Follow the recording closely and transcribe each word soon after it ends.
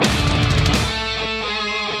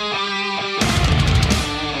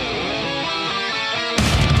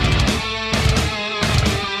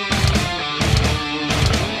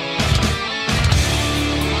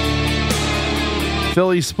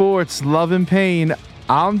Philly Sports, Love and Pain.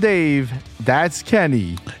 I'm Dave. That's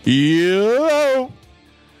Kenny. Yo.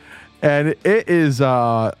 And it is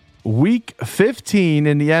week 15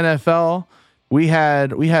 in the NFL. We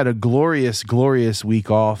had a glorious week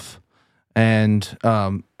off. And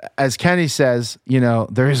as Kenny says,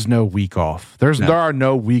 there is no week off. There are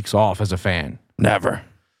no weeks off as a fan. Never.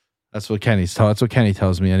 That's what Kenny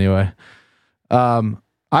tells me anyway.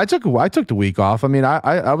 I took the week off. I mean,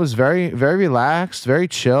 I was very relaxed, very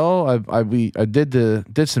chill. I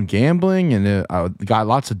did some gambling and I got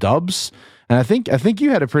lots of dubs. And I think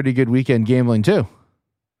you had a pretty good weekend gambling too.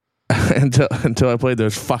 until I played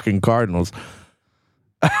those fucking Cardinals.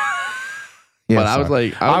 But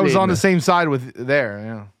I was on the same side with there.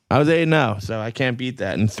 Yeah. I was 8-0, so I can't beat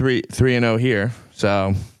that. And 3-0 here.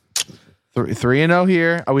 So 3-0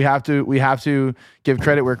 here. We have to give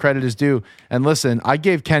credit where credit is due. And listen, I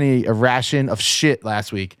gave Kenny a ration of shit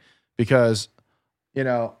last week because,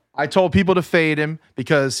 I told people to fade him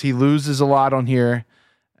because he loses a lot on here,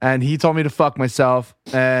 and he told me to fuck myself,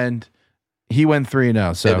 and he went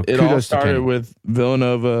 3-0. So it all started with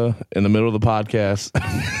Villanova in the middle of the podcast.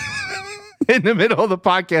 In the middle of the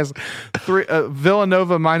podcast,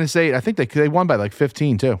 Villanova -8. I think they won by like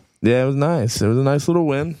 15 too. Yeah, it was nice. It was a nice little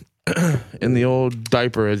win in the old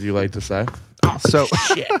diaper, as you like to say. So,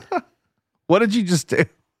 shit. What did you just do?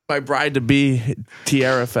 My bride to be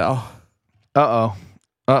tiara fell.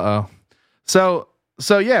 So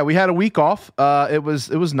yeah, we had a week off. It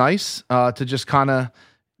was nice to just kind of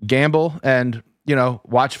gamble and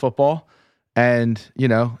watch football and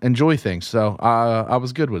enjoy things. So I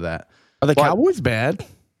was good with that. Are the Cowboys bad?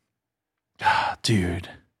 Dude,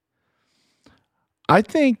 I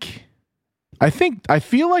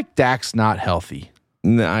feel like Dak's not healthy.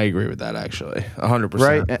 No, I agree with that actually, 100%.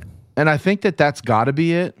 Right, and I think that's got to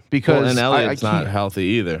be it because and Elliott's not healthy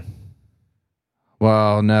either.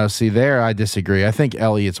 Well, no, see there I disagree. I think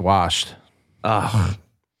Elliott's washed. Ugh.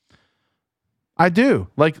 I do.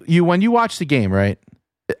 Like when you watch the game, right?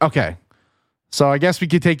 Okay. So I guess we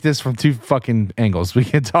could take this from two fucking angles. We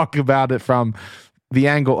can talk about it from the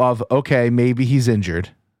angle of, okay, maybe he's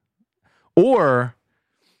injured. Or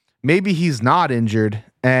maybe he's not injured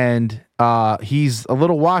and he's a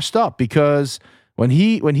little washed up because when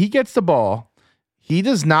he gets the ball, he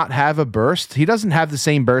does not have a burst. He doesn't have the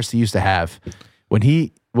same burst he used to have. When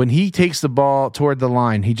he takes the ball toward the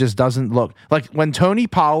line, he just doesn't look like when Tony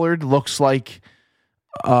Pollard looks like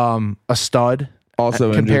a stud.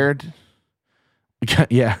 Also compared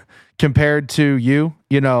to you,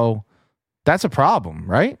 that's a problem,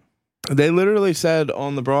 right? They literally said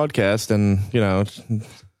on the broadcast, and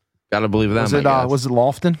gotta believe them. Was it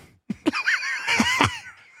Lofton?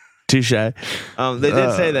 Touche. They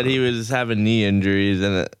did say that he was having knee injuries,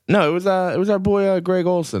 and it was our boy Greg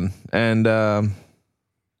Olsen and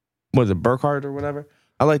was it Burkhardt or whatever?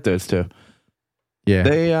 I like those two. Yeah,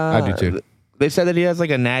 I do too. They said that he has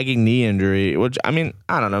like a nagging knee injury, which I mean,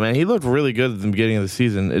 I don't know, man. He looked really good at the beginning of the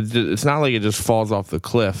season. It's not like it just falls off the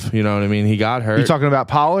cliff. You know what I mean? He got hurt. You talking about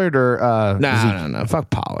Pollard or Zeke? No. Fuck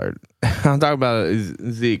Pollard. I'm talking about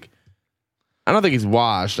Zeke. I don't think he's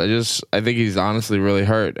washed. I think he's honestly really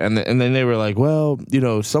hurt. And then they were like, well,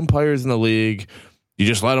 some players in the league, you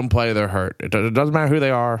just let them play. They're hurt. It doesn't matter who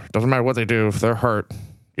they are. It doesn't matter what they do. If they're hurt,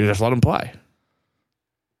 you just let them play.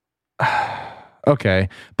 Okay,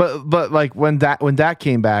 but like when Dak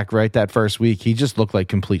came back, right, that first week, he just looked like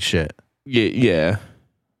complete shit. Yeah.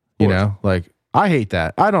 Like I hate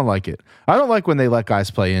that. I don't like it. I don't like when they let guys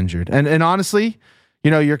play injured. And honestly,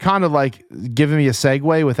 you're kind of like giving me a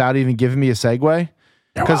segue without even giving me a segue.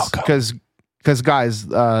 Because guys,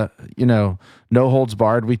 no holds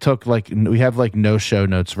barred. We have no show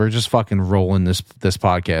notes. We're just fucking rolling this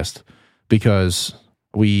podcast because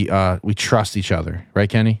we trust each other, right,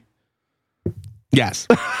 Kenny? Yes.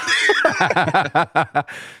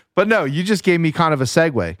 But no, you just gave me kind of a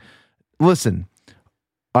segue. Listen,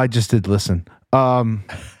 I just did listen.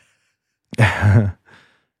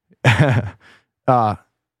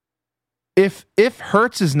 If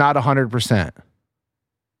Hurts is not 100%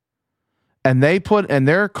 and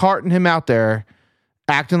they're carting him out there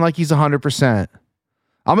acting like he's 100%,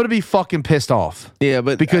 I'm going to be fucking pissed off. Yeah,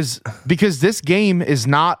 but because this game is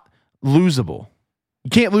not losable. You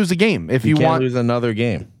can't lose a game if you want to lose another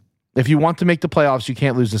game. If you want to make the playoffs, you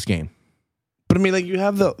can't lose this game. But I mean, like you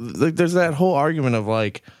have there's that whole argument of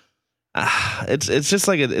like, it's just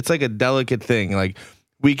like it's like a delicate thing. Like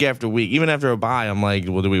week after week, even after a bye, I'm like,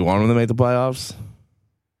 well, do we want them to make the playoffs?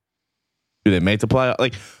 Do they make the playoffs?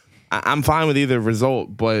 Like, I'm fine with either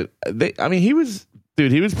result, but he was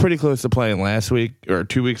pretty close to playing last week or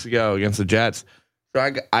 2 weeks ago against the Jets.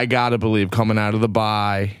 So I gotta believe coming out of the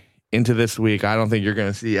bye into this week, I don't think you're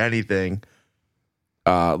gonna see anything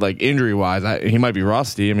like injury wise. He might be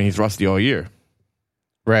rusty. I mean, he's rusty all year.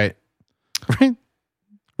 Right.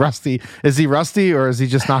 Rusty. Is he rusty or is he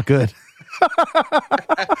just not good?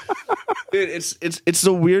 Dude, it's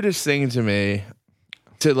the weirdest thing to me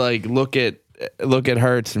to like look at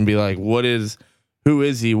Hurts and be like, who is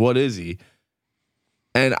he? What is he?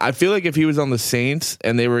 And I feel like if he was on the Saints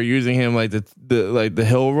and they were using him like the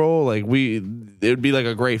Hill role, like it would be like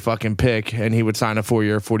a great fucking pick, and he would sign a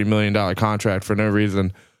 4-year, $40 million contract for no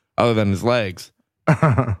reason other than his legs.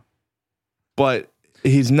 But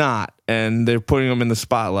he's not, and they're putting him in the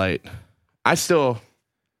spotlight. I'm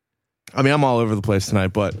all over the place tonight,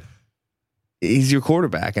 but he's your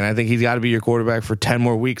quarterback, and I think he's got to be your quarterback for 10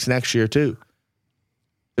 more weeks next year too,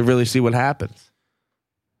 to really see what happens.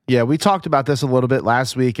 Yeah, we talked about this a little bit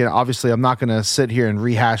last week, and obviously I'm not going to sit here and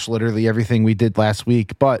rehash literally everything we did last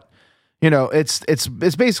week, but it's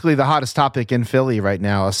basically the hottest topic in Philly right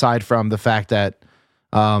now, aside from the fact that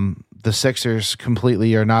the Sixers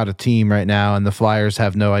completely are not a team right now, and the Flyers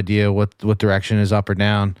have no idea what direction is up or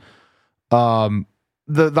down. The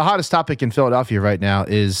hottest topic in Philadelphia right now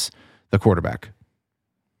is the quarterback.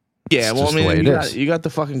 Yeah, well, I mean, you got the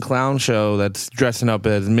fucking clown show that's dressing up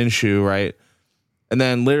as Minshew, right? And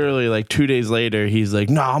then literally like 2 days later, he's like,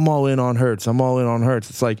 "No, I'm all in on Hurts. I'm all in on Hurts."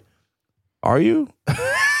 It's like, are you?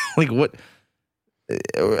 Like what? I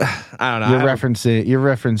don't know. You're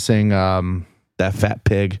referencing that fat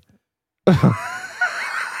pig.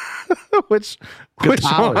 which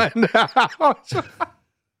one?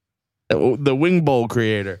 The Wing Bowl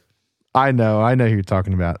creator. I know who you're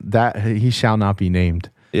talking about. That he shall not be named.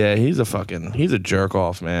 Yeah, he's a jerk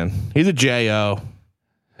off, man. He's a J.O.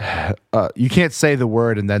 You can't say the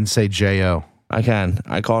word and then say J.O. I can.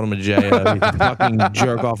 I called him a J.O. He's a fucking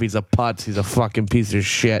jerk off. He's a putz. He's a fucking piece of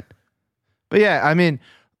shit. But yeah, I mean,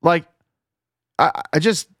 like, I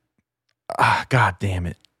just, God damn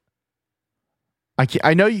it.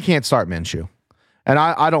 I know you can't start Minshew, and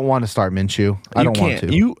I don't want to start Minshew. I don't want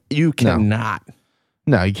to. You cannot.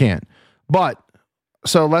 No, you can't. But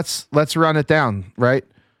so let's run it down, right?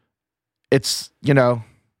 It's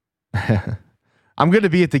I'm going to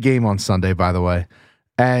be at the game on Sunday, by the way,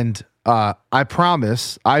 and I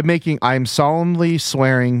promise I'm solemnly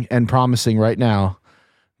swearing and promising right now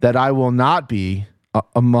that I will not be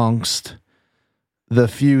amongst the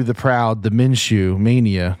few, the proud, the Minshew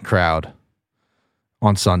mania crowd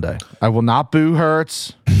on Sunday. I will not boo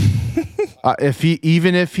Hurts. If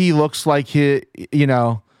he looks like he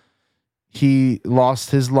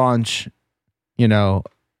lost his lunch,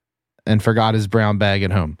 and forgot his brown bag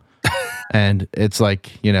at home, and it's like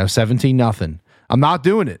 17-0. I'm not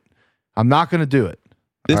doing it. I'm not going to do it.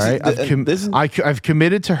 All right, I've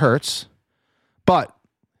committed to Hurts, but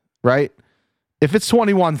right, if it's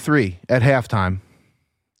 21-3 at halftime,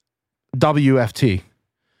 WFT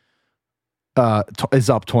is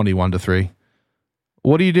up 21-3.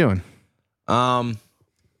 What are you doing?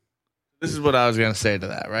 This is what I was gonna say to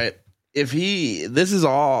that, right? If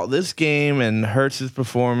this game and Hurts'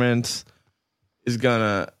 performance is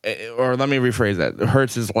gonna, or let me rephrase that,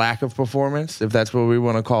 Hurts' lack of performance, if that's what we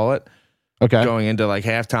want to call it, okay, going into like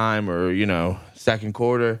halftime or second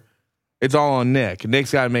quarter, it's all on Nick.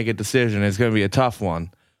 Nick's got to make a decision. It's gonna be a tough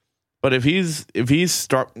one. But if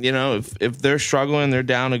they're struggling, they're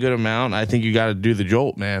down a good amount, I think you got to do the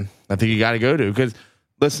jolt, man. I think you got to go to, because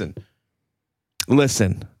listen.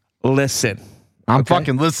 I'm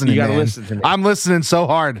fucking listening. You got to listen to me. I'm listening so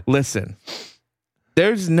hard. Listen.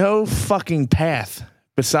 There's no fucking path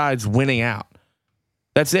besides winning out.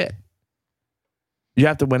 That's it. You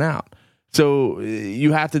have to win out. So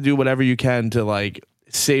you have to do whatever you can to like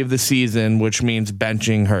save the season, which means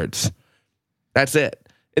benching Hurts. That's it.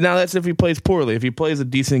 And now that's if he plays poorly. If he plays a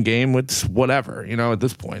decent game, it's whatever. At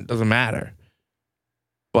this point, it doesn't matter.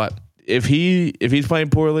 But if he's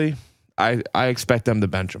playing poorly, I expect them to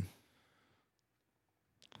bench him.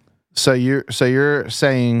 So you're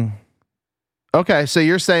saying, okay, so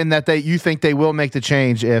you're saying that you think they will make the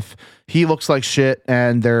change if he looks like shit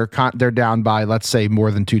and they're down by, let's say,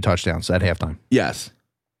 more than 2 touchdowns at halftime. Yes.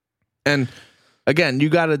 And again, you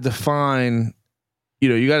got to define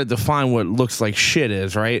what looks like shit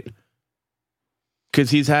is, right? Because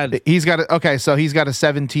he's got a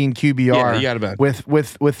 17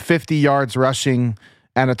 QBR with 50 yards rushing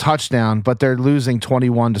and a touchdown, but they're losing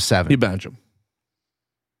 21-7. You bench him.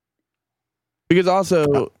 Because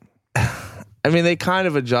also, I mean, they kind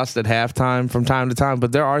of adjust at halftime from time to time,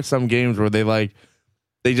 but there are some games where they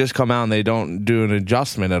just come out and they don't do an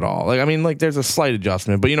adjustment at all. Like, I mean, like there's a slight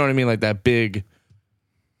adjustment, but you know what I mean? Like that big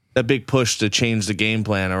push to change the game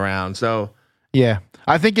plan around. So Yeah.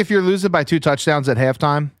 I think if you're losing by 2 touchdowns at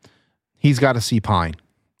halftime, he's got to see Pine.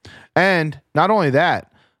 And not only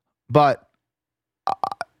that, but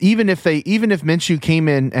even if Minshew came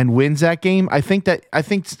in and wins that game, I think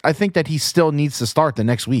that he still needs to start the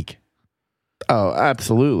next week. oh,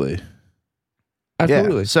 absolutely.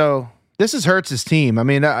 Absolutely. Yeah. So this is Hurts' team. I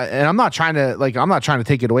mean, and I'm not trying to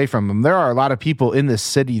take it away from him. There are a lot of people in this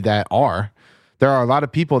city that are. There are a lot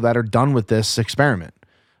of people that are done with this experiment.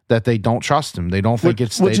 That they don't trust him. They don't think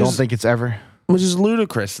it's ever. Which is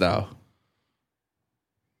ludicrous, though.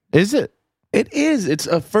 Is it? It is. It's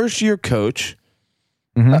a first-year coach,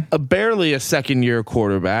 a barely a second-year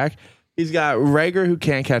quarterback. He's got Rager, who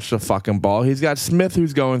can't catch the fucking ball. He's got Smith,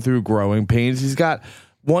 who's going through growing pains. He's got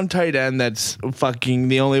one tight end that's fucking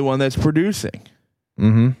the only one that's producing.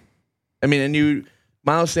 Mm-hmm. I mean, and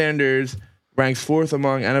Miles Sanders ranks 4th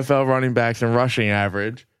among NFL running backs in rushing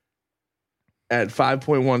average at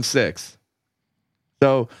 5.16.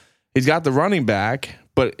 So he's got the running back,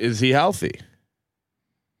 but is he healthy?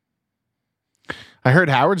 I heard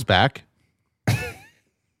Howard's back.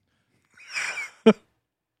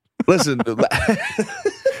 Listen,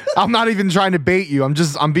 I'm not even trying to bait you.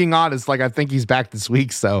 I'm being honest. Like, I think he's back this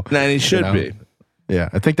week. So and he should be. Yeah,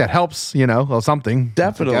 I think that helps. Or something.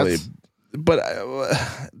 Definitely. But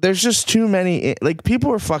there's just too many. Like,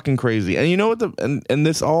 people are fucking crazy, and you know what? And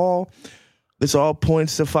this all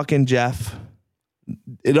points to fucking Jeff.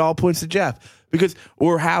 It all points to Jeff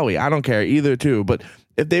or Howie. I don't care either two. But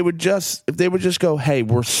if they would just go, hey,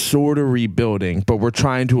 we're sort of rebuilding, but we're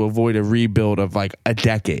trying to avoid a rebuild of like a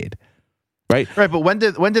decade, right? Right. But when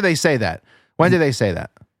did they say that? When did they say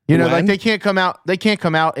that? Like they can't come out. They can't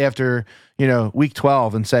come out after week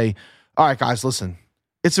 12 and say, all right, guys, listen.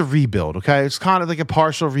 It's a rebuild, okay? It's kind of like a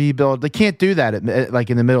partial rebuild. They can't do that in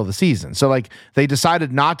the middle of the season. So they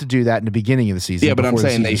decided not to do that in the beginning of the season. Yeah, but I'm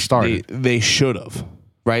saying they should have,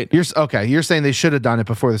 right? You're saying they should have done it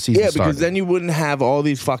before the season started. Yeah, because then you wouldn't have all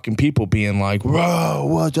these fucking people being like, "Bro,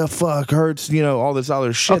 what the fuck hurts?" All this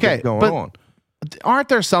other shit that's going on. Aren't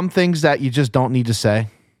there some things that you just don't need to say?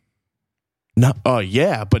 No,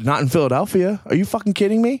 yeah, but not in Philadelphia. Are you fucking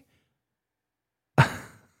kidding me?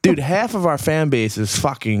 Dude, half of our fan base is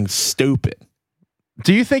fucking stupid.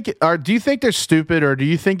 Do you think they're stupid, or do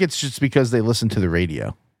you think it's just because they listen to the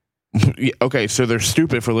radio? Okay, so they're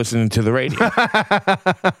stupid for listening to the radio.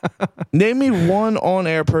 Name me one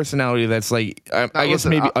on-air personality that's like, I guess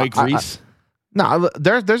maybe Ike Reese.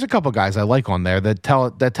 There's a couple guys I like on there that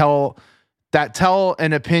tell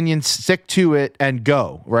an opinion, stick to it, and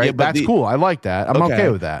go. Right, yeah, that's cool. I like that. I'm okay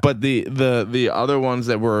with that. But the other ones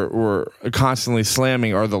that we're constantly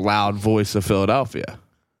slamming are the loud voice of Philadelphia.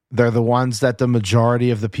 They're the ones that the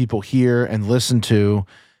majority of the people hear and listen to,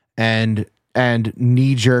 and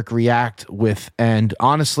knee-jerk react with. And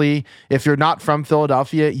honestly, if you're not from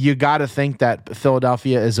Philadelphia, you got to think that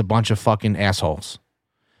Philadelphia is a bunch of fucking assholes.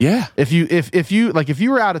 Yeah. If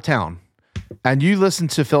you were out of town and you listen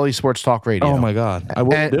to Philly Sports Talk Radio, oh my God, I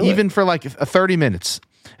wouldn't do it. Even for like 30 minutes,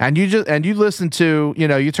 and you listen to,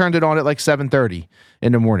 you turned it on at like 7:30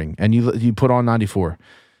 in the morning, and you put on 94,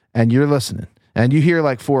 and you're listening, and you hear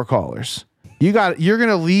like 4 callers. You're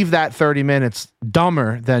gonna leave that 30 minutes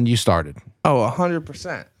dumber than you started. Oh,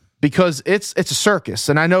 100%. Because it's a circus,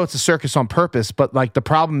 and I know it's a circus on purpose, but like the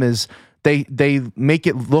problem is they make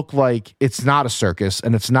it look like it's not a circus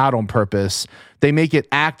and it's not on purpose. They make it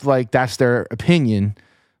act like that's their opinion,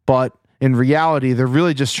 but in reality, they're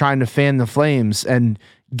really just trying to fan the flames and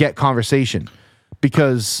get conversation.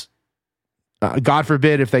 Because God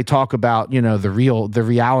forbid if they talk about the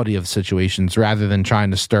reality of situations rather than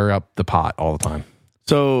trying to stir up the pot all the time.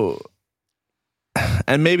 So,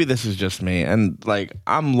 and maybe this is just me, and like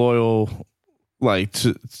I'm loyal, like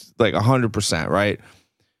to like 100%, right?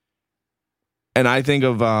 And I think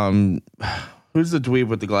of who's the dweeb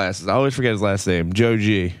with the glasses? I always forget his last name. Joe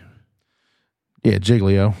G. Yeah,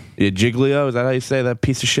 Giglio. Yeah, Giglio. Is that how you say that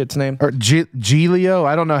piece of shit's name? Or Giglio?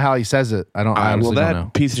 I don't know how he says it. I honestly don't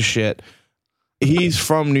know. Piece of shit. He's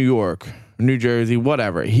from New York, New Jersey,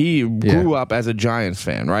 whatever. He grew up as a Giants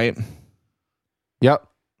fan, right? Yep.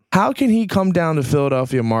 How can he come down to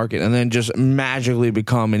Philadelphia market and then just magically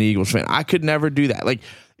become an Eagles fan? I could never do that. Like,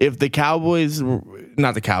 if the Cowboys,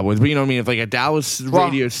 not the Cowboys, but you know what I mean? If like a Dallas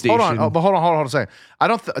radio station. Hold on a second.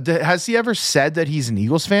 Has he ever said that he's an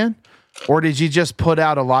Eagles fan? Or did you just put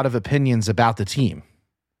out a lot of opinions about the team?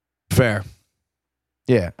 Fair.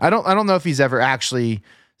 Yeah. I don't know if he's ever actually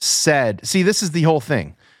said. See, this is the whole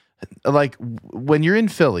thing. Like, when you're in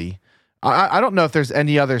Philly, I don't know if there's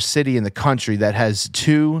any other city in the country that has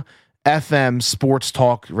 2 FM sports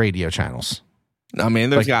talk radio channels. I mean,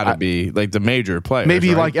 there's Like, got to be like the major players.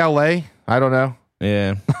 Maybe right? like LA. I don't know.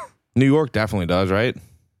 Yeah, New York definitely does, right?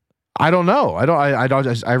 I don't know.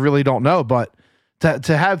 I really don't know. But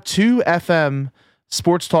to have two FM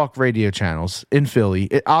sports talk radio channels in Philly,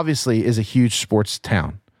 it obviously is a huge sports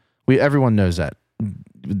town. Everyone knows that.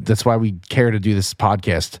 That's why we care to do this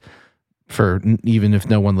podcast for even if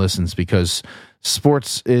no one listens, because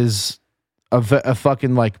sports is a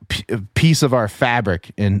fucking like piece of our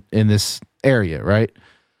fabric in this area, right?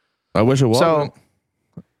 I wish it wasn't.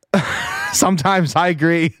 So sometimes I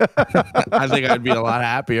agree. I think I'd be a lot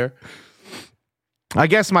happier. I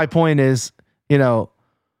guess my point is, you know,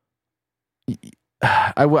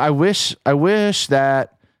 I wish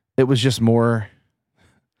that it was just more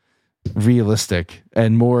realistic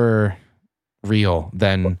and more real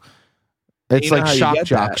than it's You know like how you shock get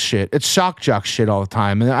jock that? shit. It's shock jock shit all the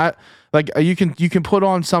time. And I like you can put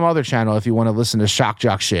on some other channel if you want to listen to shock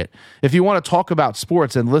jock shit. If you want to talk about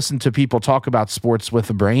sports and listen to people talk about sports with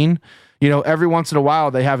a brain, you know, every once in a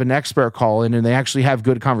while they have an expert call in and they actually have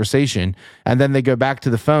good conversation, and then they go back to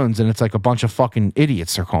the phones and it's like a bunch of fucking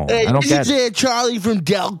idiots are calling. I don't get it. Charlie from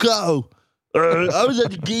Delco. I was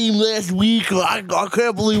at the game last week. I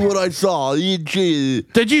can't believe what I saw. Did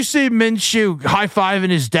you see Minshew high-fiving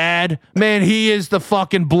his dad? Man, he is the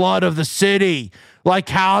fucking blood of the city. Like,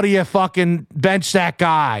 how do you fucking bench that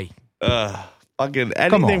guy? Fucking Come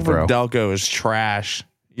anything on, from bro. Delco is trash.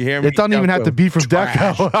 You hear me? It doesn't even have to be from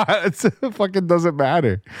trash. Deco. It fucking doesn't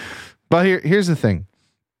matter. But here's the thing.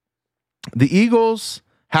 The Eagles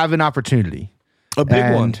have an opportunity. A big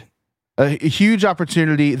And one. A huge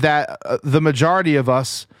opportunity that the majority of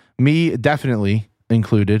us, me definitely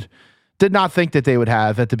included, did not think that they would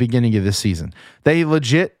have at the beginning of this season. They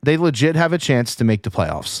legit have a chance to make the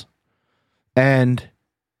playoffs. And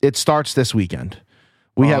it starts this weekend.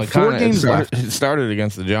 We have 4 games left. It started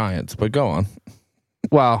against the Giants, but go on.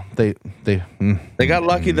 Well, they got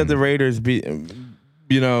lucky that the Raiders beat.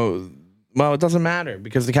 Well, it doesn't matter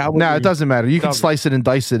because the Cowboys. No, it doesn't matter. You can slice it and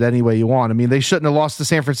dice it any way you want. I mean, they shouldn't have lost the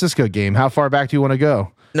San Francisco game. How far back do you want to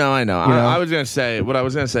go? No, I know. know? I was gonna say what I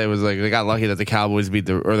was gonna say was like they got lucky that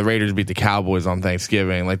the Raiders beat the Cowboys on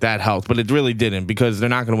Thanksgiving. Like that helped, but it really didn't because they're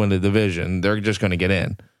not gonna win the division. They're just gonna get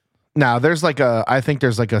in. Now, I think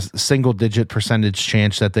there's like a single digit percentage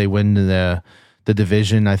chance that they win the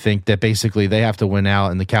division. I think that basically they have to win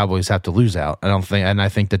out and the Cowboys have to lose out. I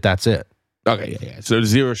think that that's it. Okay, yeah. So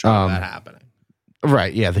 0 shot of that happening.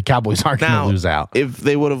 Right. Yeah. The Cowboys aren't going to lose out. If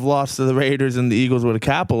they would have lost to the Raiders and the Eagles would have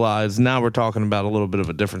capitalized, now we're talking about a little bit of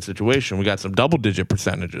a different situation. We got some double-digit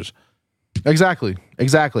percentages. Exactly.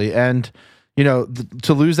 And, you know,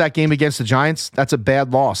 to lose that game against the Giants, that's a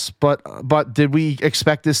bad loss. But did we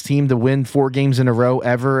expect this team to win 4 games in a row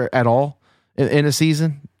ever at all in a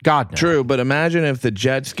season? God, no. True, but imagine if the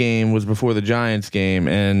Jets game was before the Giants game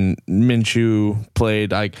and Minshew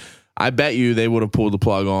played like – I bet you they would have pulled the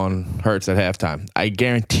plug on Hurts at halftime. I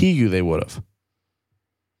guarantee you they would have.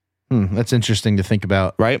 That's interesting to think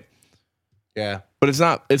about. Right? Yeah. But it's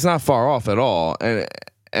not far off at all.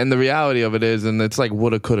 And the reality of it is, and it's like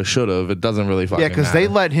woulda, coulda, shoulda. It doesn't really fucking matter.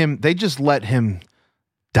 Yeah, because they just let him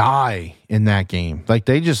die in that game. Like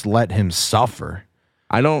they just let him suffer.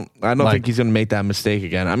 I don't think he's gonna make that mistake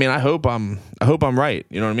again. I mean, I hope I'm right.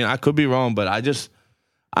 You know what I mean? I could be wrong, but I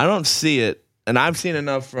don't see it. And I've seen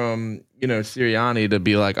enough from, Sirianni to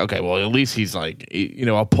be like, okay, well, at least he's like,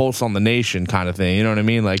 a pulse on the nation kind of thing. You know what I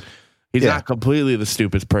mean? Like, he's not completely the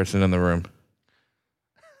stupidest person in the room.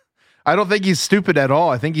 I don't think he's stupid at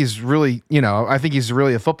all. I think he's really,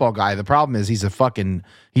 a football guy. The problem is he's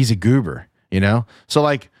a goober, So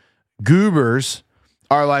like goobers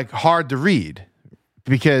are like hard to read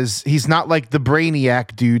because he's not like the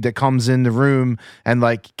brainiac dude that comes in the room and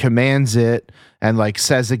like commands it and like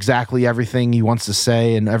says exactly everything he wants to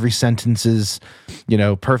say and every sentence is,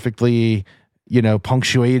 perfectly,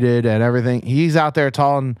 punctuated and everything. He's out there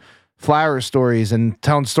telling flower stories and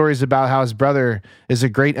telling stories about how his brother is a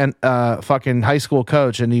great fucking high school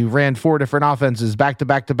coach and he ran 4 different offenses back to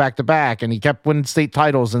back to back to back and he kept winning state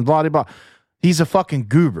titles and blah, blah, blah. He's a fucking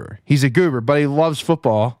goober. He's a goober, but he loves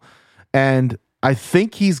football. And I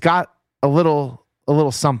think he's got a little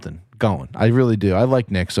something going. I really do. I like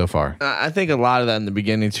Nick so far. I think a lot of that in the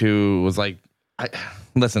beginning too was like,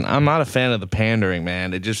 listen, I'm not a fan of the pandering,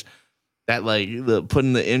 man. It just that like the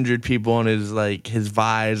putting the injured people on his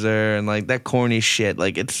visor and like that corny shit.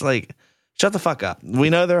 Like it's like, shut the fuck up. We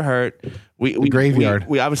know they're hurt. We graveyard.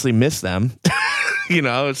 We obviously miss them.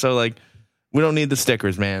 So like we don't need the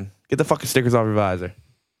stickers, man. Get the fucking stickers off your visor.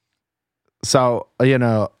 So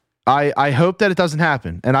I hope that it doesn't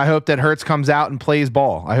happen, and I hope that Hurts comes out and plays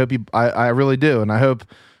ball. I really do, and I hope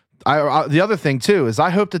the other thing too is I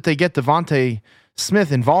hope that they get Devontae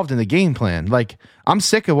Smith involved in the game plan. Like, I'm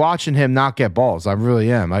sick of watching him not get balls. I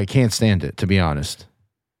really am. I can't stand it, to be honest.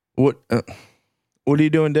 What are you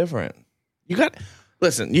doing different?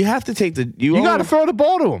 Listen. You have to take the you got to throw the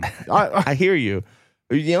ball to him. I hear you.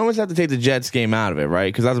 You almost have to take the Jets game out of it,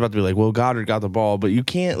 right? Because I was about to be like, well, Goddard got the ball, but you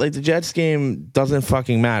can't. Like, the Jets game doesn't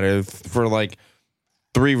fucking matter for like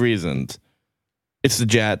 3 reasons. It's the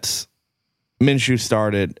Jets. Minshew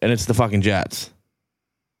started, and it's the fucking Jets.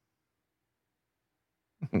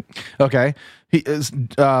 Okay.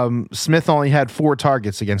 Smith only had 4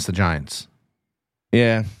 targets against the Giants.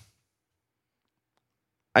 Yeah.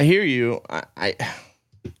 I hear you.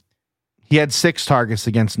 He had 6 targets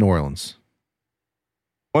against New Orleans.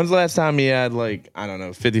 When's the last time he had, like, I don't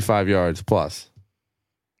know, 55 yards plus?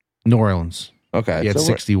 New Orleans. Okay. He had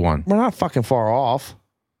 61. We're not fucking far off.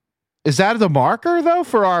 Is that the marker, though,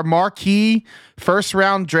 for our marquee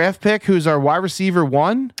first-round draft pick, who's our wide receiver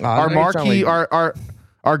 1? Our marquee,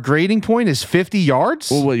 our grading point is 50 yards?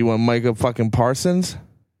 Well, what, you want Micah fucking Parsons?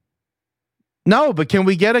 No, but can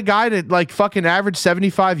we get a guy to, like, fucking average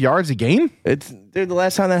 75 yards a game? The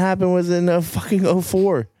last time that happened was in fucking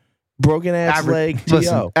 04. Broken ass leg.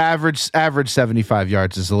 Listen, average 75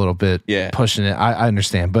 yards is a little bit pushing it. I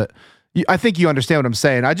understand, but I think you understand what I'm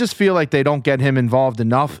saying. I just feel like they don't get him involved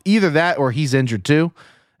enough. Either that or he's injured too,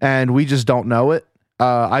 and we just don't know it.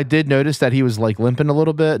 I did notice that he was like limping a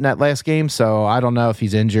little bit in that last game, so I don't know if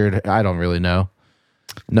he's injured. I don't really know.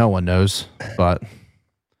 No one knows, but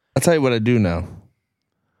I'll tell you what I do know.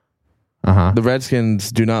 The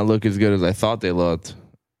Redskins do not look as good as I thought they looked.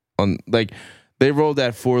 They rolled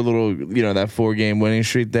that 4-game winning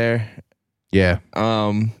streak there. Yeah.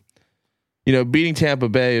 Beating Tampa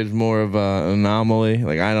Bay is more of an anomaly.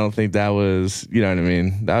 Like, I don't think that was, you know what I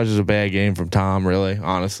mean? That was just a bad game from Tom, really,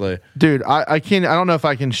 honestly. Dude, I don't know if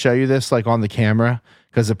I can show you this like on the camera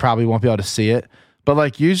because it probably won't be able to see it. But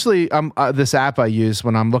like usually this app I use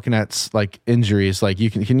when I'm looking at like injuries, like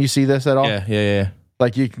can you see this at all? Yeah.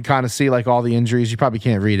 Like you can kind of see like all the injuries. You probably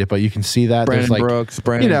can't read it, but you can see that. Brandon there's like Brooks,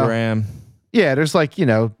 Brandon Graham. Yeah, there's like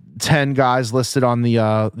 10 guys listed on the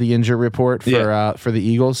injury report for the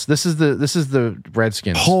Eagles. This is the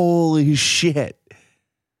Redskins. Holy shit!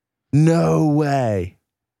 No way.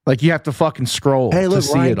 Like you have to fucking scroll. Hey, look, to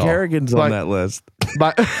see Ryan it all. Kerrigan's on that list.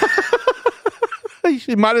 But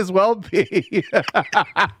it might as well be.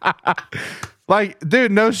 Like,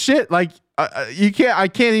 dude, no shit. Like, I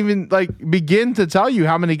can't even like begin to tell you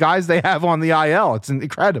how many guys they have on the IL. It's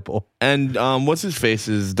incredible. And what's his face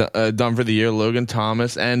is done for the year, Logan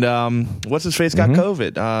Thomas, and what's his face got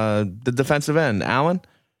COVID. The defensive end, Allen.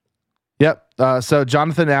 Yep. So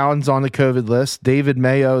Jonathan Allen's on the COVID list. David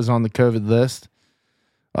Mayo is on the COVID list.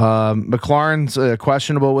 McLaurin's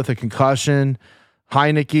questionable with a concussion.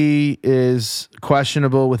 Heineke is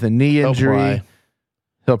questionable with a knee injury.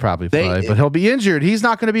 He'll probably play, but he'll be injured. He's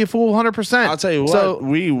not going to be a full 100%. I'll tell you what. So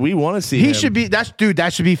we want to see. He him. should be. That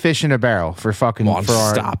should be fish in a barrel for fucking.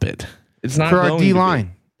 Stop it. It's not for our D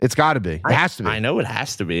line. It's got to be. It has to be. I know it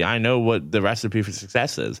has to be. I know what the recipe for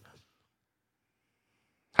success is.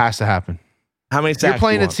 Has to happen. How many sacks you're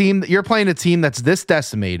playing You're playing a team that's this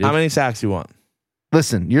decimated. How many sacks you want?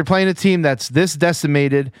 Listen, you're playing a team that's this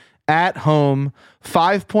decimated at home,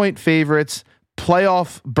 5-point favorites,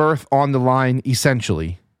 playoff berth on the line,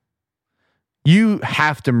 essentially. You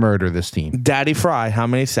have to murder this team. Daddy Fry, how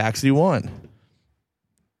many sacks do you want?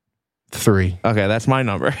 3. Okay, that's my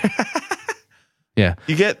number. Yeah.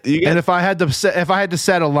 You get. And if I had to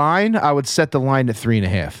set a line, I would set the line at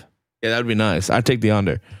 3.5. Yeah, that'd be nice. I'd take the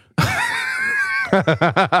under.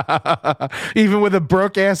 Even with a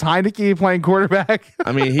broke ass Heineke playing quarterback.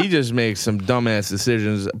 I mean, he just makes some dumbass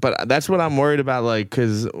decisions, but that's what I'm worried about. Like,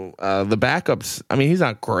 because the backups. I mean, he's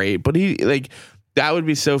not great, but he like that would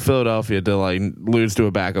be so Philadelphia to like lose to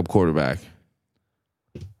a backup quarterback.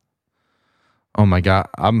 Oh my God,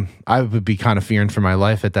 I would be kind of fearing for my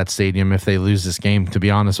life at that stadium if they lose this game. To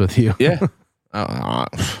be honest with you, yeah.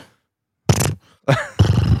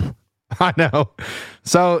 I know.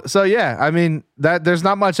 So yeah, I mean that there's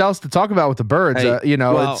not much else to talk about with the Birds. Hey,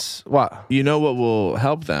 it's what you know what will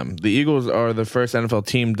help them. The Eagles are the first NFL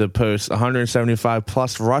team to post 175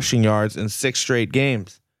 plus rushing yards in 6 straight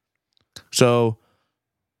games. So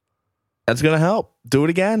that's gonna help. Do it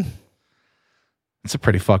again. It's a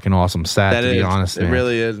pretty fucking awesome stat, to be honest. It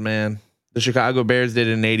really is, man. The Chicago Bears did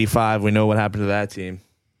it in '85. We know what happened to that team.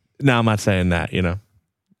 No, I'm not saying that. You know.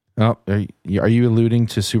 Oh, are you alluding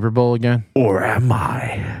to Super Bowl again? Or am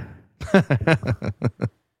I?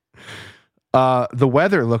 The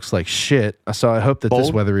weather looks like shit, so I hope that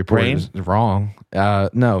this weather report is wrong.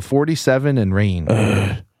 No, 47 and rain.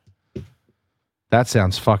 That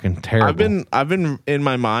sounds fucking terrible. I've been in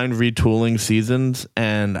my mind retooling seasons,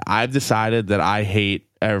 and I've decided that I hate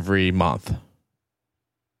every month.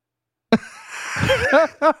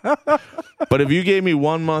 But if you gave me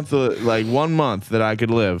 1 month, like 1 month that I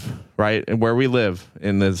could live, right, and where we live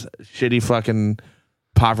in this shitty fucking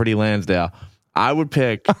poverty Lansdale, I would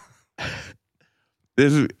pick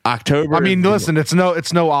this is October. I mean, listen, it's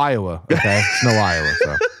no Iowa. Okay, it's no Iowa.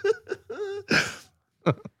 So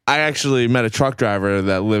I actually met a truck driver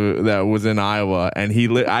that was in Iowa, and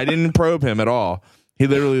I didn't probe him at all. He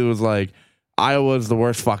literally was like, "Iowa's the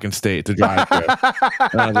worst fucking state to drive through."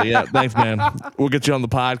 And I was like, "Yeah, thanks, man. We'll get you on the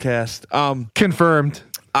podcast." Confirmed.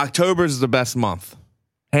 October's the best month,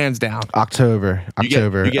 hands down. October. You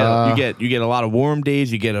get a lot of warm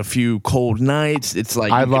days. You get a few cold nights. It's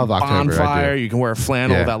like I love October. Bonfire. You can wear a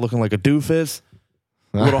flannel without looking like a doofus.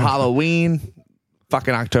 A little Halloween.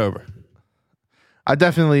 Fucking October. I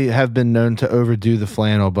definitely have been known to overdo the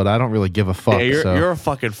flannel, but I don't really give a fuck. Yeah,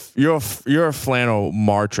 you're a flannel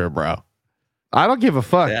marcher, bro. I don't give a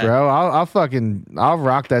fuck, bro. I'll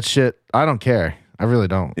rock that shit. I don't care. I really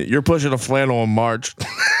don't. You're pushing a flannel in March.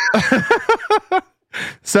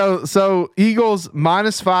 So Eagles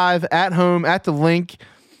 -5 at home at the Link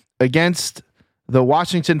against the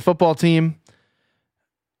Washington football team.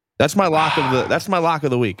 That's my lock of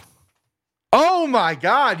the week. Oh my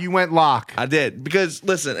God, you went lock. I did, because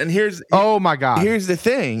listen, and oh my God. Here's the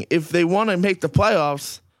thing. If they want to make the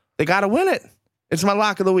playoffs, they got to win it. It's my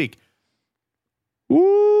lock of the week.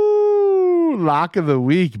 Ooh, lock of the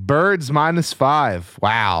week. Birds -5.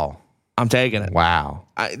 Wow. I'm taking it. Wow.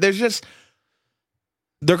 They're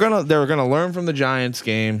gonna learn from the Giants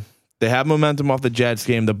game. They have momentum off the Jets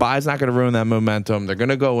game. The bye's not going to ruin that momentum. They're going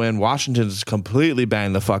to go in. Washington's completely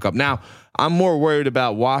banged the fuck up. Now, I'm more worried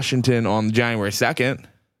about Washington on January 2nd.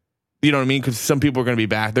 You know what I mean? Because some people are going to be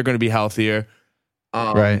back. They're going to be healthier.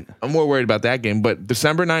 Right. I'm more worried about that game. But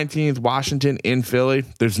December 19th, Washington in Philly,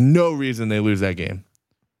 there's no reason they lose that game.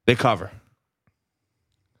 They cover.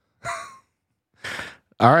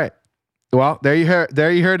 All right. Well, there you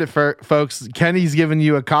heard it, folks. Kenny's giving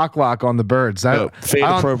you a cock lock on the Birds. Fade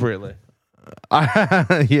appropriately.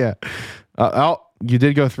 Yeah. You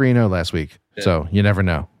did go 3-0 last week, so you never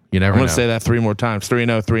know. I'm going to say that 3 more times.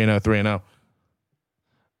 3-0, 3-0, 3-0.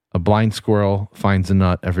 A blind squirrel finds a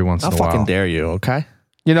nut every once in a while. I'll fucking dare you, okay?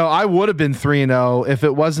 You know, I would have been 3-0 if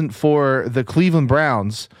it wasn't for the Cleveland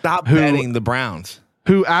Browns. Stop betting the Browns.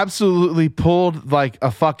 Who absolutely pulled like a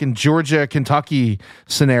fucking Georgia, Kentucky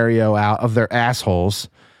scenario out of their assholes.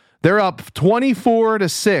 They're up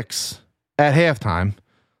 24-6 at halftime.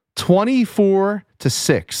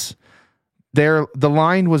 24-6. The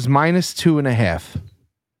line was -2.5.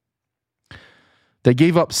 They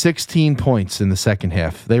gave up 16 points in the second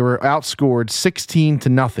half. They were outscored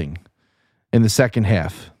 16-0 in the second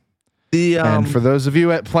half. And for those of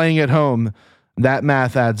you playing at home, that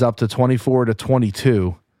math adds up to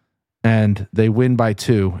 24-22, and they win by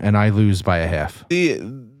 2, and I lose by 0.5.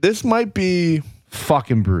 This might be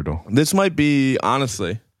fucking brutal. This might be,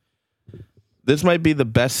 honestly, the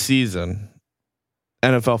best season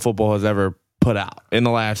NFL football has ever put out in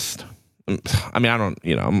the last. I mean,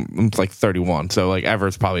 I'm like 31, so like ever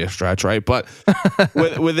is probably a stretch, right? But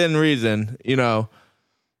within reason,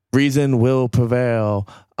 reason will prevail.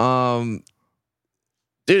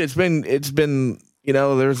 Dude, it's been,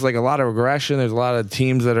 there's like a lot of regression. There's a lot of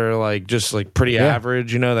teams that are like just like pretty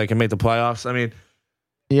average, that can make the playoffs. I mean,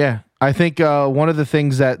 yeah, I think one of the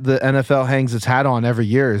things that the NFL hangs its hat on every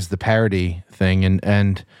year is the parity thing,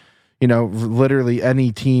 and literally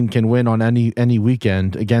any team can win on any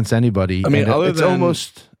weekend against anybody. I mean,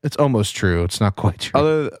 it's almost true. It's not quite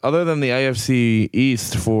true. Other than the AFC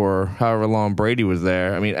East for however long Brady was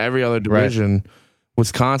there, I mean, every other division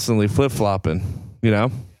was constantly flip-flopping. Yeah.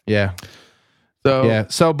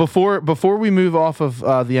 So before we move off of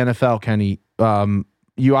the NFL, Kenny,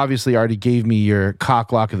 you obviously already gave me your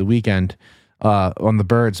cock lock of the weekend on the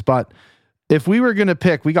Birds, but if we were going to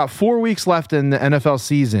pick, we got 4 weeks left in the NFL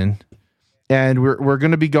season, and we're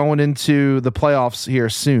going to be going into the playoffs here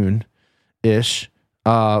soon-ish.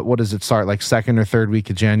 What does it start, like second or third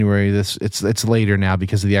week of January? It's later now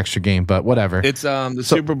because of the extra game, but whatever. It's the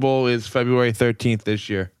Super Bowl is February 13th this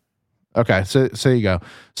year. Okay, so you go.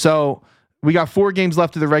 So we got 4 games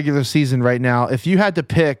left of the regular season right now. If you had to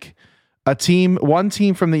pick one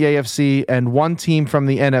team from the AFC and one team from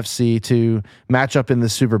the NFC to match up in the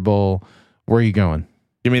Super Bowl, where are you going?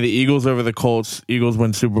 Give me the Eagles over the Colts. Eagles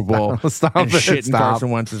win Super Bowl. Stop and it. Shit in Stop.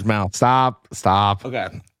 Carson Wentz's mouth. Stop. Okay.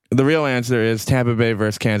 The real answer is Tampa Bay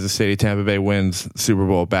versus Kansas City. Tampa Bay wins Super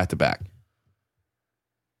Bowl back-to-back.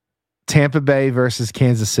 Tampa Bay versus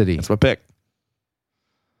Kansas City. That's my pick.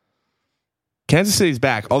 Kansas City's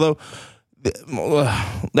back. Although let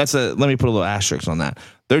me put a little asterisk on that.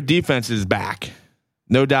 Their defense is back.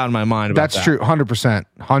 No doubt in my mind about That's true. 100%.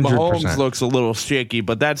 100%. Mahomes looks a little shaky,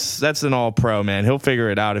 but that's an all pro, man. He'll figure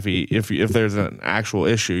it out if there's an actual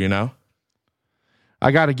issue, you know?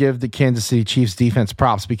 I got to give the Kansas City Chiefs defense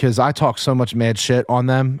props because I talked so much mad shit on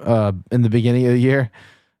them in the beginning of the year.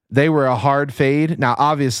 They were a hard fade. Now,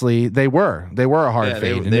 obviously, they were a hard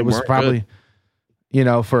fade, and it was probably,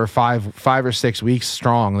 good. For 5 or 6 weeks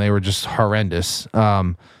strong, they were just horrendous.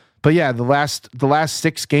 But yeah, the last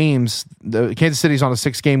 6 games, the Kansas City's on a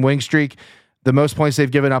 6-game winning streak. The most points they've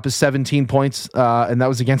given up is 17 points, and that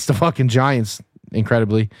was against the fucking Giants,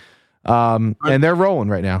 incredibly. And they're rolling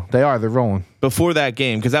right now. They're rolling. Before that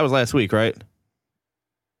game, because that was last week, right?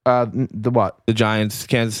 The what? The Giants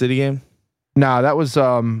Kansas City game? No, that was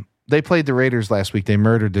they played the Raiders last week. They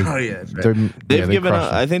murdered it. Oh yeah, right. They've given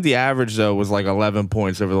up, I think the average though was like 11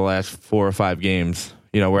 points over the last 4 or 5 games.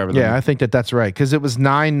 Wherever. Yeah, I think that's right because it was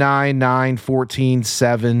 9, 9, 9, 14,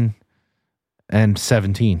 7, and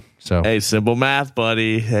 17. So hey, simple math,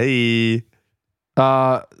 buddy. Hey.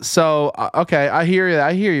 Okay, I hear you.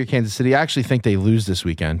 I hear you, Kansas City. I actually think they lose this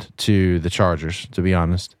weekend to the Chargers. To be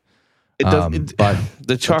honest, it does. But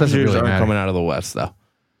the Chargers really aren't coming out of the West, though.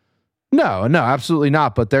 No, absolutely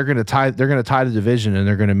not. But they're going to tie. They're going to tie the division, and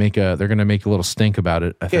they're going to make a little stink about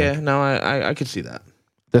it. I think. Yeah, no, I could see that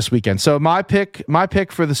this weekend. So my pick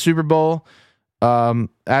for the Super Bowl,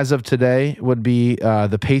 as of today, would be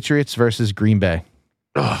the Patriots versus Green Bay.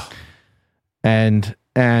 Ugh. And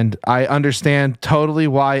I understand totally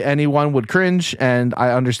why anyone would cringe, and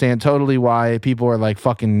I understand totally why people are like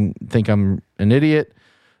fucking think I'm an idiot.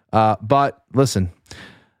 But listen,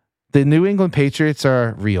 the New England Patriots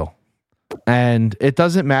are real, and it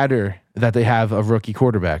doesn't matter that they have a rookie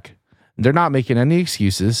quarterback. They're not making any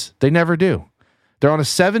excuses. They never do. They're on a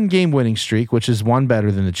 7-game winning streak, which is one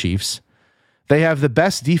better than the Chiefs. They have the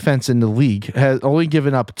best defense in the league, has only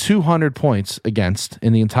given up 200 points against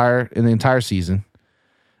in the entire season.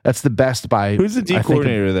 That's the best by. Who's the D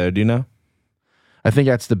coordinator there? Do you know? I think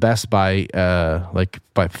that's the best by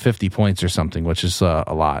by 50 points or something, which is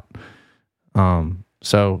a lot.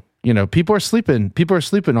 So people are sleeping. People are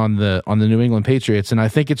sleeping on the New England Patriots, and I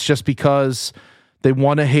think it's just because they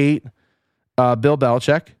want to hate Bill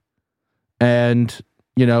Belichick, and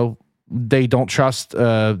they don't trust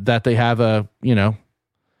that they have a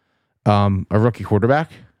rookie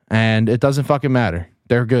quarterback, and it doesn't fucking matter.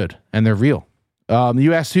 They're good and they're real.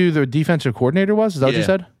 You asked who the defensive coordinator was? Is that what you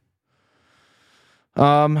said?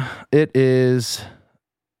 It is.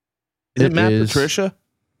 Is it Matt Patricia?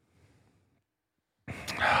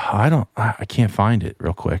 I can't find it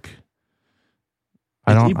real quick.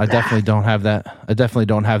 I definitely don't have that. I definitely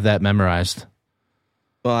don't have that memorized.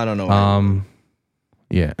 Well, I don't know.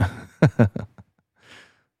 Yeah.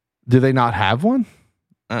 Do they not have one?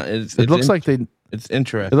 It looks like they. It's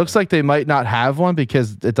interesting. It looks like they might not have one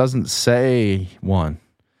because it doesn't say one.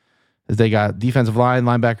 They got defensive line,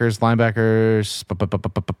 linebackers.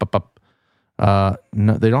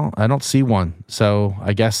 No, they don't. I don't see one. So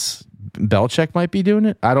I guess Belichick might be doing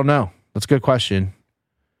it. I don't know. That's a good question.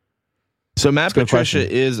 So Matt Patricia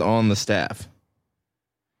is on the staff.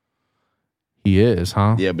 He is,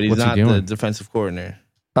 huh? Yeah, but he's not the defensive coordinator.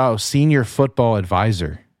 Oh, senior football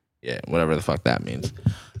advisor. Yeah, whatever the fuck that means.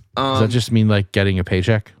 Does that just mean like getting a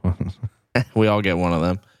paycheck? We all get one of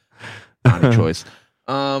them. Not a choice.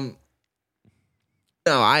 No,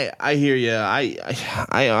 I hear you.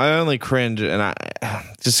 I only cringe, and I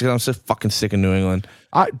just because I'm so fucking sick of New England.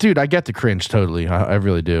 Dude, I get the cringe totally. I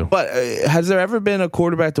really do. But has there ever been a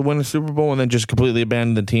quarterback to win a Super Bowl and then just completely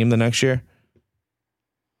abandon the team the next year?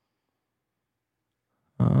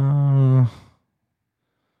 Well,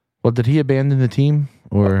 did he abandon the team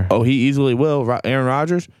or? Oh, he easily will. Aaron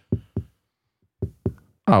Rodgers.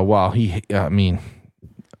 Oh well, I mean,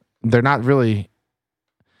 they're not really.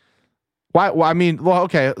 Why? Well, I mean, well,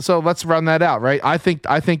 okay. So let's run that out, right? I think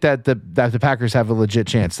that the Packers have a legit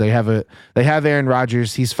chance. They have Aaron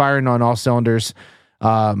Rodgers. He's firing on all cylinders,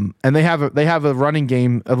 and they have a running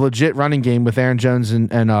game, a legit running game with Aaron Jones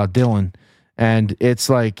and Dillon, and it's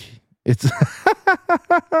like it's.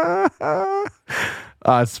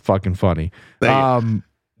 It's fucking funny. They have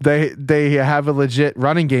a legit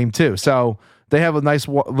running game too, so they have a nice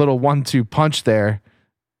little 1-2 punch there.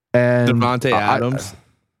 And Devontae Adams,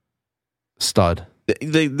 stud.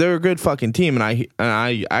 They're a good fucking team, and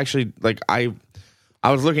I actually I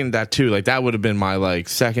was looking at that too. Like that would have been my like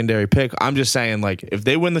secondary pick. I'm just saying, like if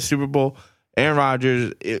they win the Super Bowl, Aaron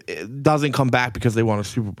Rodgers it doesn't come back because they won a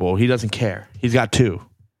Super Bowl. He doesn't care. He's got 2. You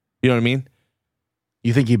know what I mean?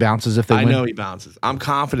 You think he bounces if they win? I know he bounces. I'm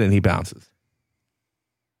confident he bounces.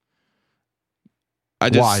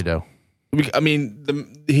 Why though? I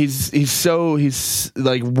mean, he's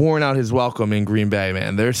like worn out his welcome in Green Bay,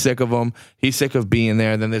 man. They're sick of him. He's sick of being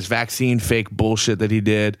there. Then this vaccine fake bullshit that he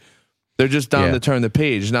did. They're just done to turn the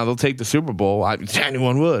page. Now they'll take the Super Bowl.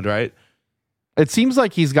 Anyone would, right? It seems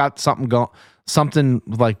like he's got something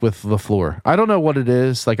like with LaFleur. I don't know what it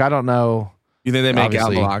is. Like I don't know. You think they make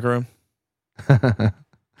out in the locker room?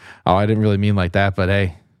 Oh, I didn't really mean like that, but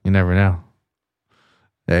hey, you never know.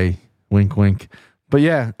 Hey, wink, wink. But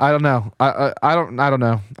yeah, I don't know. I don't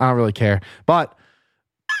know. I don't really care. But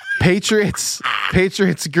Patriots,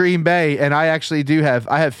 Green Bay, and I actually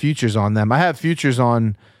I have futures on them. I have futures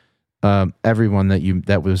on everyone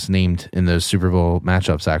that was named in those Super Bowl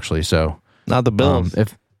matchups actually. So not the Bills.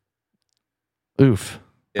 Yeah,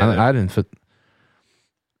 I didn't fit.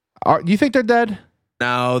 Do you think they're dead?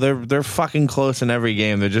 No, they're fucking close in every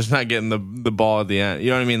game. They're just not getting the ball at the end.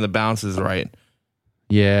 You know what I mean? The bounce is right.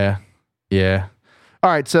 Yeah. All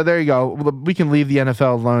right, so there you go. We can leave the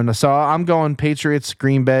NFL alone. So I'm going Patriots,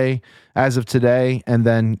 Green Bay as of today, and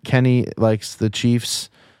then Kenny likes the Chiefs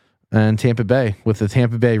and Tampa Bay with the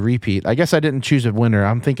Tampa Bay repeat. I guess I didn't choose a winner.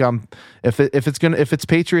 If it's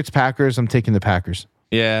Patriots Packers, I'm taking the Packers.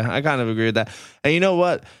 Yeah, I kind of agree with that. And you know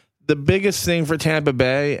what? The biggest thing for Tampa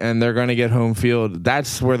Bay, and they're going to get home field.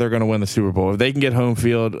 That's where they're going to win the Super Bowl. If they can get home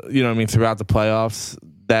field, you know what I mean, throughout the playoffs.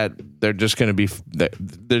 That they're just going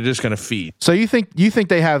to feed. So you think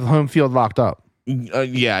they have home field locked up?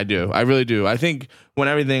 Yeah, I do. I really do. I think when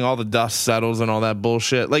all the dust settles and all that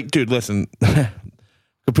bullshit, like, dude, listen,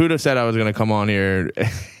 Caputo said I was going to come on here,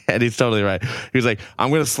 and he's totally right. He was like,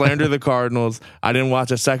 I'm going to slander the Cardinals. I didn't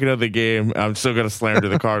watch a second of the game. I'm still going to slander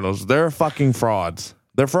the Cardinals. They're fucking frauds.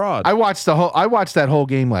 They're frauds. I watched that whole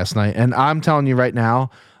game last night, and I'm telling you right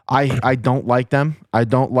now, I don't like them. I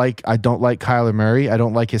don't like Kyler Murray. I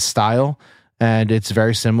don't like his style, and it's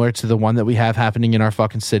very similar to the one that we have happening in our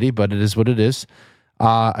fucking city. But it is what it is.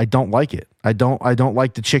 I don't like it. I don't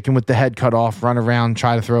like the chicken with the head cut off, run around,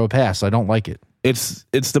 try to throw a pass. I don't like it. It's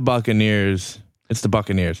the Buccaneers. It's the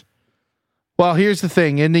Buccaneers. Well, here's the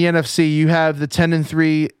thing. In the NFC, you have the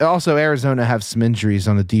 10-3. Also, Arizona have some injuries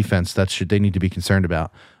on the defense that they need to be concerned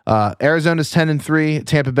about. Arizona's 10-3.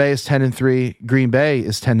 Tampa Bay is 10-3. Green Bay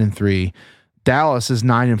is 10-3. Dallas is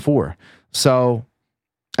 9-4. So,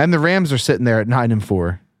 and the Rams are sitting there at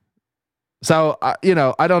 9-4. So,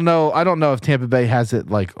 I don't know if Tampa Bay has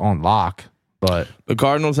it like on lock, but the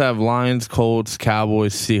Cardinals have Lions, Colts,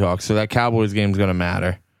 Cowboys, Seahawks. So that Cowboys game is going to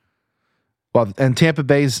matter. Well, and Tampa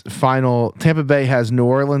Bay has New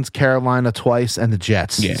Orleans, Carolina twice, and the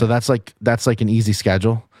Jets. Yeah. So that's like an easy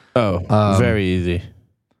schedule. Oh, very easy.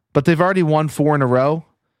 But they've already won 4 in a row.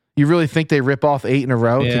 You really think they rip off 8 in a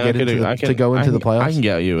row to go into the playoffs? I can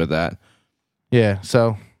get you with that. Yeah.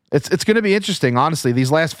 So it's going to be interesting. Honestly,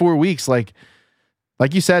 these last 4 weeks, like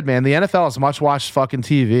you said, man, the NFL is much watched fucking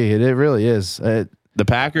TV. It really is. The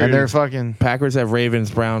Packers and they're fucking Packers have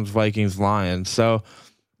Ravens, Browns, Vikings, Lions. So.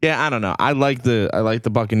 Yeah, I don't know. I like the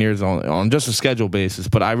Buccaneers on just a schedule basis,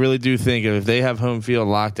 but I really do think if they have home field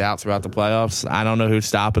locked out throughout the playoffs, I don't know who's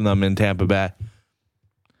stopping them in Tampa Bay.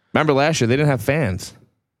 Remember last year they didn't have fans.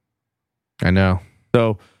 I know.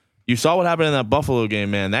 So you saw what happened in that Buffalo game,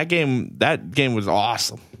 man. That game was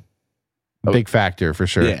awesome. Big factor for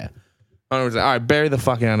sure. Yeah. All right, bury the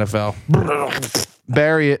fucking NFL.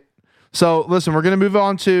 Bury it. So listen, we're gonna move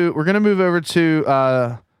over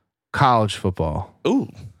to college football. Ooh.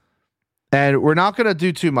 And we're not going to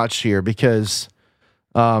do too much here because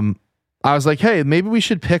I was like, hey, maybe we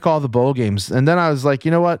should pick all the bowl games. And then I was like,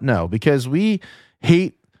 you know what? No, because we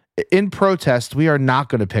hate, in protest, we are not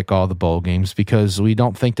going to pick all the bowl games because we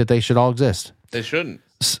don't think that they should all exist. They shouldn't.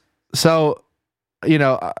 So,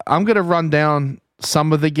 I'm going to run down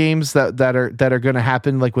some of the games that are going to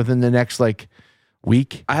happen like within the next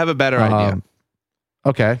week. I have a better idea.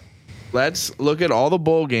 Okay. Let's look at all the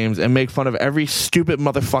bowl games and make fun of every stupid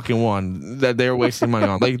motherfucking one that they're wasting money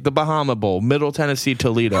on. Like the Bahama Bowl, Middle Tennessee,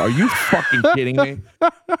 Toledo. Are you fucking kidding me?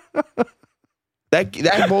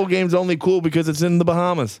 That bowl game's only cool because it's in the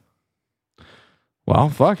Bahamas. Well,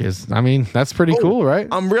 fuck it. I mean, that's pretty cool, right?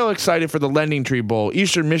 I'm real excited for the Lending Tree Bowl,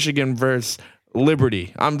 Eastern Michigan versus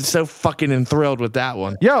Liberty. I'm so fucking enthralled with that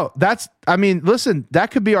one. Yo, listen,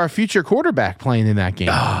 that could be our future quarterback playing in that game.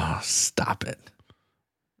 Oh, stop it.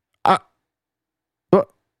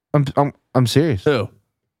 I'm serious. Who?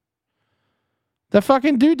 The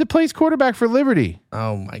fucking dude that plays quarterback for Liberty.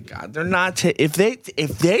 Oh my God, they're not. If they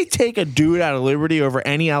take a dude out of Liberty over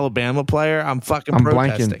any Alabama player, I'm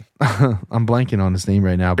protesting. I'm blanking on his name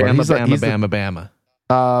right now. But Bama.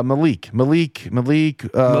 Malik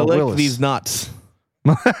Willis. These nuts.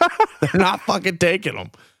 They're not fucking taking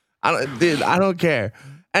him. I don't care.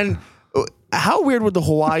 And how weird would the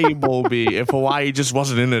Hawaii Bowl be if Hawaii just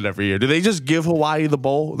wasn't in it every year? Do they just give Hawaii the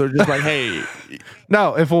bowl? They're just like, hey.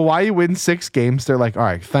 No, if Hawaii wins 6 games, they're like, all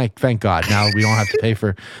right, thank God. Now we don't have to pay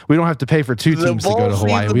for 2 teams to go to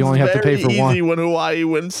Hawaii. We only have to pay for one. When Hawaii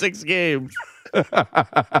wins 6 games.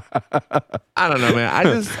 I don't know,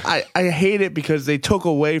 man. I hate it because they took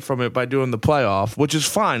away from it by doing the playoff, which is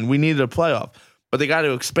fine. We needed a playoff, but they got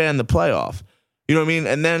to expand the playoff. You know what I mean?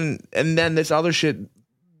 And then this other shit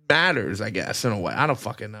matters, I guess, in a way. I don't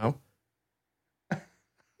fucking know.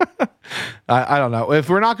 I don't know. If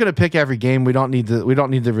we're not going to pick every game, we don't need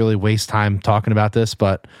to really waste time talking about this.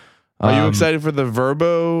 But are you excited for the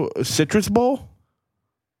Verbo Citrus Bowl?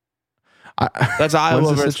 That's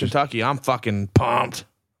Iowa versus Kentucky. I'm fucking pumped.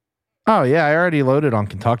 Oh yeah, I already loaded on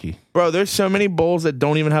Kentucky. Bro, there's so many bowls that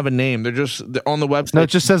don't even have a name. They're on the website. No, it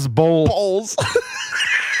just says bowl. Bowls.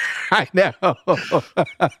 I know.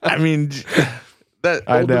 I mean, that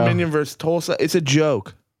Old Dominion versus Tulsa, it's a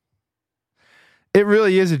joke. It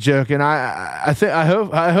really is a joke, and I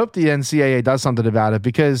hope the NCAA does something about it,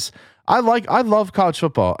 because I love college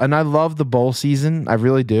football and I love the bowl season. I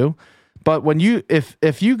really do. But when if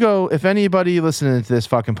anybody listening to this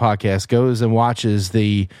fucking podcast goes and watches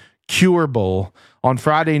the Cure Bowl on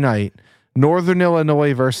Friday night, Northern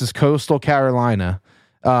Illinois versus Coastal Carolina,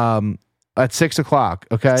 at 6 o'clock.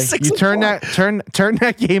 Okay, you turn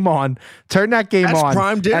that game on. That's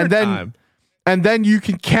prime dinner time. And then you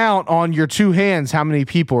can count on your 2 hands how many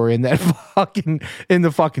people are in that in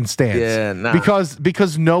the fucking stands. Yeah, nah.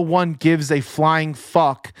 Because no one gives a flying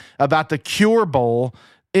fuck about the Cure Bowl.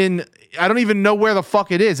 I don't even know where the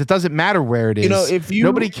fuck it is. It doesn't matter where it is.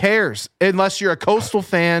 Nobody cares unless you're a Coastal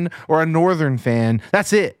fan or a Northern fan.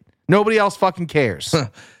 That's it. Nobody else fucking cares.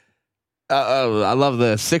 I love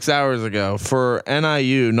this. 6 hours ago, for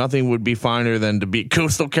NIU, nothing would be finer than to beat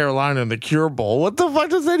Coastal Carolina in the Cure Bowl. What the fuck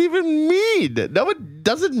does that even mean? No, it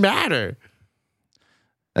doesn't matter.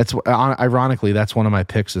 That's ironically, that's one of my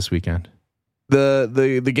picks this weekend.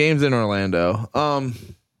 The game's in Orlando.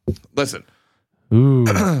 Listen. Ooh.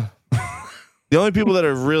 The only people that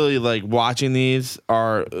are really like watching these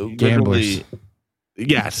are gamblers.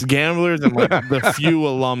 Yes, gamblers and like the few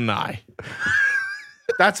alumni.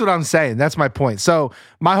 That's what I'm saying. That's my point. So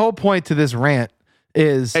my whole point to this rant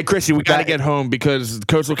is, hey, Chrissy, we got to get home because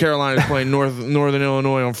Coastal Carolina is playing Northern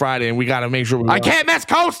Illinois on Friday, and we got to make sure I can't miss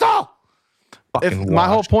Coastal. My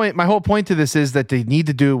whole point to this is that they need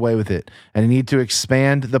to do away with it, and they need to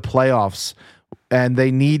expand the playoffs, and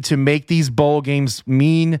they need to make these bowl games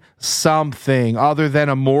mean something other than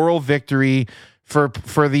a moral victory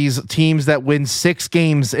for these teams that win 6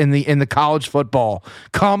 games in the college football.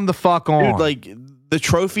 Come the fuck on. Dude, like, the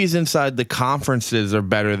trophies inside the conferences are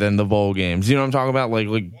better than the bowl games. You know what I'm talking about? Like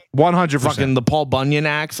 100%. Fucking the Paul Bunyan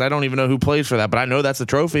axe. I don't even know who plays for that, but I know that's the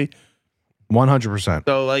trophy. 100%.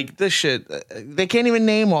 So like this shit, they can't even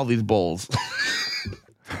name all these bowls.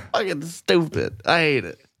 Fucking stupid. I hate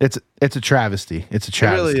it. It's a travesty. It's a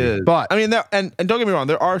travesty. It really is. But I mean, and don't get me wrong,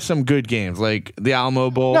 there are some good games like the Alamo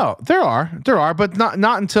Bowl. No, there are, but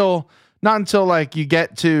not until like you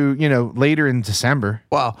get to later in December.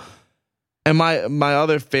 Wow. And my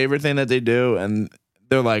other favorite thing that they do, and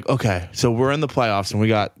they're like, okay, so we're in the playoffs and we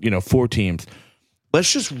got 4 teams.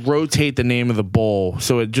 Let's just rotate the name of the bowl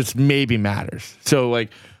so it just maybe matters. So like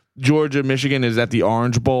Georgia, Michigan is at the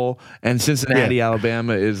Orange Bowl, and Cincinnati,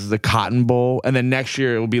 Alabama is the Cotton Bowl, and then next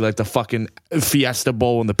year it will be like the fucking Fiesta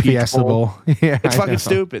Bowl and the Peach Bowl. Yeah, it's fucking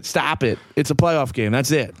stupid. Stop it. It's a playoff game. That's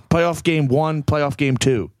it. Playoff game 1, playoff game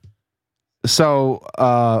 2. So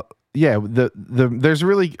there's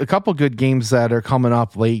really a couple good games that are coming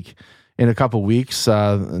up late in a couple weeks.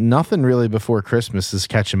 Nothing really before Christmas is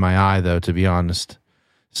catching my eye, though, to be honest.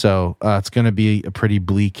 So it's going to be a pretty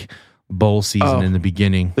bleak bowl season in the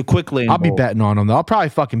beginning. The Quick Lane I'll Bowl. be betting on them, though. I'll probably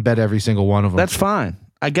fucking bet every single one of them. That's fine.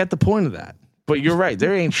 I get the point of that. But you're right.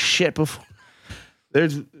 There ain't shit before.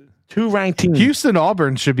 There's 2 ranked teams. Houston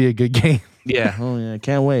Auburn should be a good game. Yeah. Oh, yeah.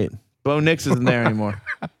 Can't wait. Bo Nix isn't there anymore.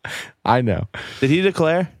 I know. Did he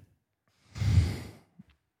declare?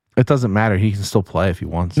 It doesn't matter. He can still play if he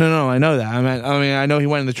wants. No, I know that. I know he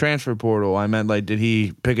went in the transfer portal. I meant, like, did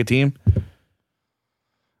he pick a team?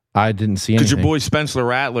 I didn't see anything. Because your boy Spencer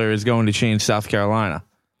Rattler is going to change South Carolina.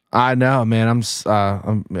 I know, man.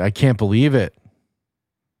 I can't believe it.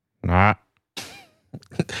 Nah.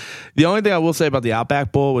 The only thing I will say about the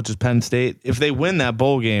Outback Bowl, which is Penn State, if they win that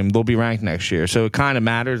bowl game, they'll be ranked next year. So it kind of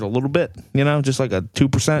matters a little bit, just like a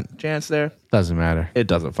 2% chance there. Doesn't matter. It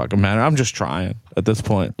doesn't fucking matter. I'm just trying at this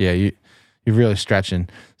point. Yeah, you're really stretching.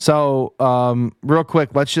 So, real quick,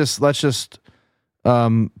 let's just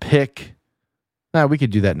pick Nah, we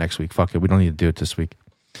could do that next week. Fuck it. We don't need to do it this week.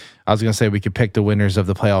 I was gonna say we could pick the winners of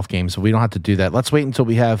the playoff games, but we don't have to do that. Let's wait until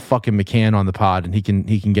we have fucking McCann on the pod and he can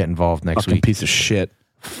get involved next Fucking week. piece of shit.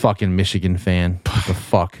 Fucking Michigan fan. What the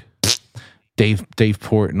fuck? Dave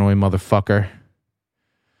Portnoy, motherfucker.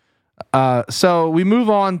 So we move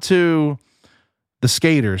on to the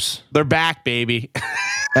skaters. They're back, baby.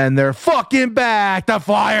 And they're fucking back. The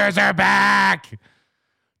Flyers are back.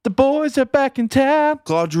 The boys are back in town.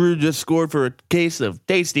 Claude Giroux just scored for a case of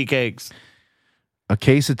Tasty Cakes. A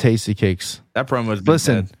case of Tasty Cakes. That promo's been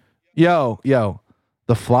Listen, dead. yo,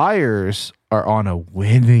 the Flyers are on a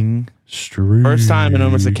winning streak. First time in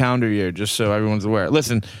almost a calendar year, just so everyone's aware.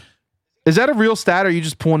 Listen, is that a real stat or are you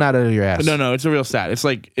just pulling that out of your ass? no, it's a real stat. It's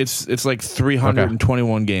like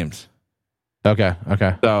 321 games. Okay.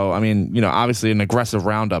 So, I mean, obviously an aggressive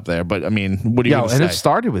roundup there, but I mean, what are you going to say? And it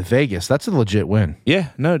started with Vegas. That's a legit win. Yeah,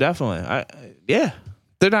 no, definitely. Yeah.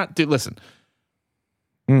 They're not, dude, listen.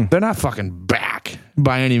 They're not fucking back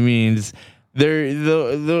by any means.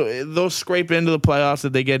 They'll scrape into the playoffs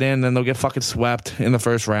if they get in, then they'll get fucking swept in the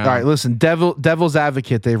first round. All right, listen, Devil's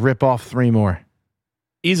advocate, they rip off 3 more.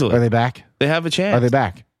 Easily. Are they back? They have a chance. Are they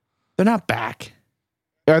back? They're not back.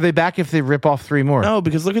 Are they back if they rip off 3 more? No,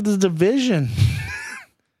 because look at this division.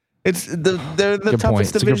 They're the Good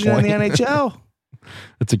toughest point. division in the NHL.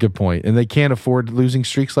 That's a good point. And they can't afford losing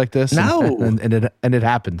streaks like this. No. And it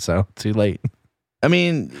happened, so too late. I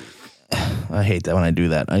mean, I hate that when I do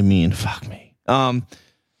that. I mean, fuck me.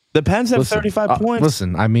 The Pens have 35 points.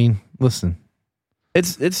 Listen.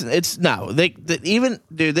 It's no. They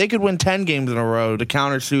could win 10 games in a row to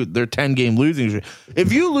countersuit their 10-game losing streak.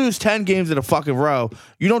 If you lose 10 games in a fucking row,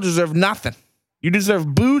 you don't deserve nothing. You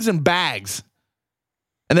deserve booze and bags.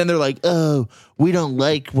 And then they're like, "Oh, we don't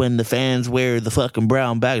like when the fans wear the fucking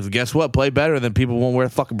brown bags." Guess what? Play better, than people won't wear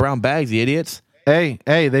fucking brown bags, you idiots. Hey,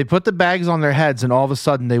 they put the bags on their heads and all of a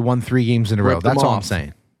sudden they won 3 games in a row. Rip them That's all I'm off.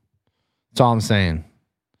 saying. That's all I'm saying.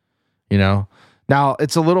 Now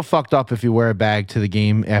it's a little fucked up if you wear a bag to the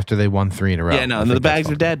game after they won 3 in a row. Yeah, no, the bags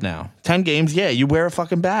are dead now. 10 games, yeah, you wear a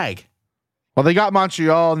fucking bag. Well, they got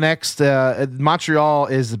Montreal next. Montreal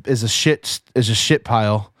is a shit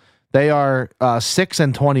pile. They are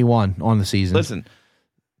 6-21 on the season. Listen,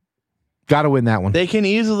 got to win that one. they can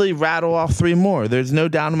easily rattle off 3 more. There's no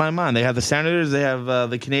doubt in my mind. They have the Senators, they have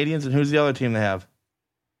the Canadians, and who's the other team they have?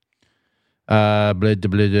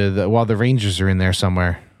 The Rangers are in there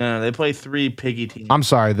somewhere. No, they play 3 piggy teams. I'm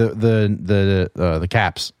sorry, the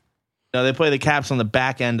Caps. No, they play the Caps on the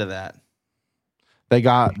back end of that.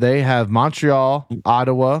 They have Montreal,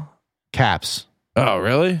 Ottawa, Caps. Oh,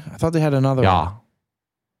 really? I thought they had another one. Yeah.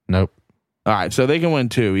 Nope. All right, so they can win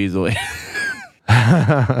 2 easily.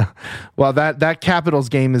 Well, that Capitals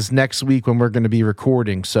game is next week when we're going to be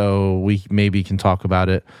recording, so we maybe can talk about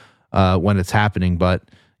it when it's happening. But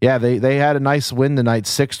yeah, they had a nice win tonight,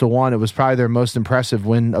 6-1. It was probably their most impressive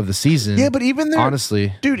win of the season. Yeah, but even their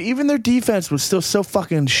honestly, dude, even their defense was still so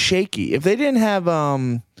fucking shaky. If they didn't have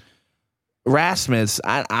Rasmus,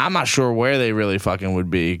 I'm not sure where they really fucking would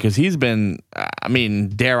be, because he's been, I mean,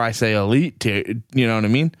 dare I say, elite. You know what I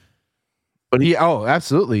mean? But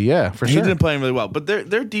absolutely, yeah, for He's sure. been playing really well, but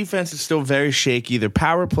their defense is still very shaky. Their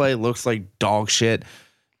power play looks like dog shit.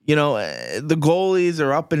 The goalies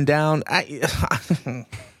are up and down.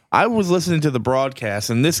 I was listening to the broadcast,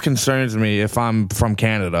 and this concerns me if I'm from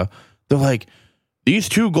Canada. They're like, these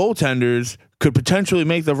 2 goaltenders could potentially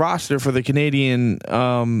make the roster for the Canadian team.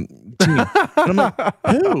 And I'm like,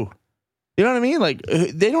 who? You know what I mean? Like,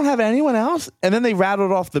 they don't have anyone else, and then they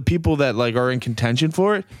rattled off the people that like are in contention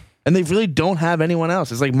for it. And they really don't have anyone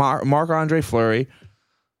else. It's like Marc-Andre Fleury,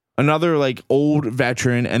 another like old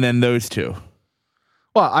veteran, and then those 2.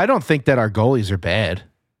 Well, I don't think that our goalies are bad.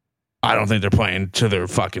 I don't think they're playing to their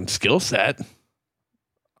fucking skill set.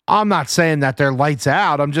 I'm not saying that they're lights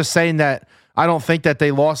out. I'm just saying that I don't think that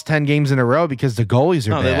they lost 10 games in a row because the goalies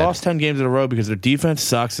are bad. They lost 10 games in a row because their defense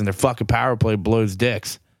sucks and their fucking power play blows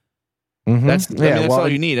dicks. Mm-hmm. That's all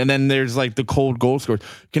you need. And then there's like the cold goal scores.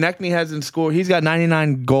 Konechny hasn't scored. He's got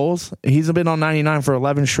 99 goals. He's been on 99 for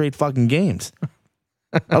 11 straight fucking games.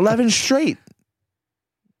 11 straight.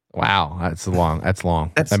 Wow, that's long.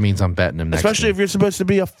 That means I'm betting him next. Especially if you're supposed to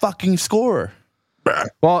be a fucking scorer.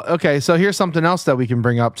 Well, okay, so here's something else that we can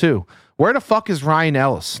bring up too. Where the fuck is Ryan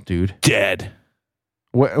Ellis, dude? Dead.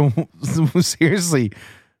 Seriously,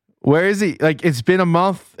 where is he? Like, it's been a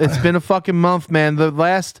month. It's been a fucking month, man. The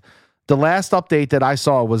last update that I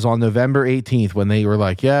saw was on November 18th when they were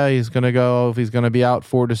like, yeah, he's going to be out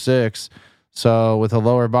 4 to 6. So with a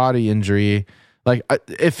lower body injury, like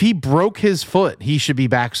if he broke his foot, he should be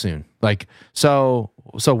back soon. Like, so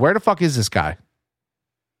where the fuck is this guy?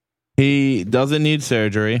 He doesn't need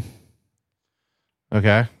surgery.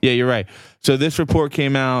 Okay. Yeah, you're right. So this report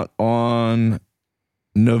came out on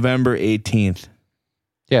November 18th.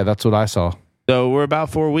 Yeah, that's what I saw. So we're about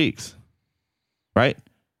 4 weeks, right?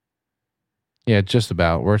 Yeah, just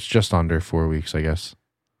about. We're just under 4 weeks, I guess.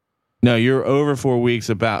 No, you're over 4 weeks,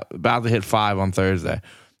 about to hit 5 on Thursday.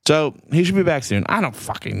 So he should be back soon. I don't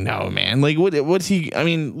fucking know, man. Like, what's he? I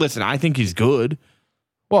mean, listen, I think he's good.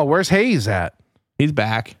 Well, where's Hayes at? He's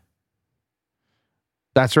back.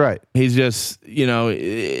 That's right. He's just,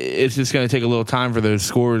 it's just going to take a little time for those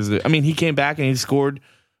scores. He came back and he scored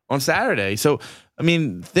on Saturday. So,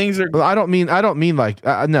 things are. Well, I don't mean like,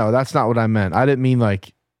 no, that's not what I meant. I didn't mean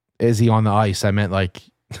like, is he on the ice? I meant like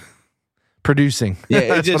producing.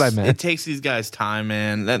 Yeah, that's what I meant. It takes these guys time,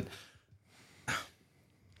 man.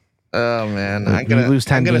 Oh, man. You lose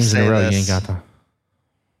 10 games in a row, you ain't got to.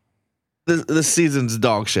 This season's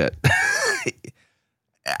dog shit.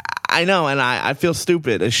 I know, and I feel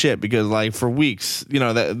stupid as shit because, like, for weeks,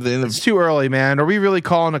 it's too early, man. Are we really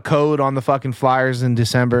calling a code on the fucking Flyers in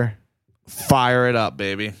December? Fire it up,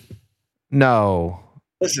 baby. No.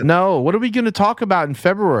 Listen. No. What are we going to talk about in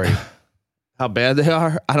February? How bad they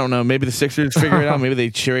are? I don't know. Maybe the Sixers figure it out. Maybe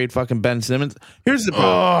they trade fucking Ben Simmons. Here's the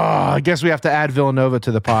problem. I guess we have to add Villanova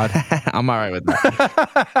to the pod. I'm all right with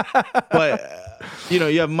that. But...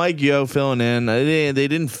 you have Mike Yeo filling in. They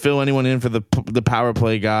didn't fill anyone in for the power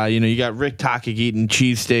play guy. You got Rick Tocchet eating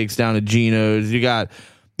cheesesteaks down at Geno's. You got,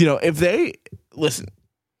 if they listen,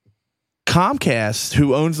 Comcast,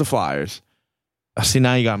 who owns the Flyers. See,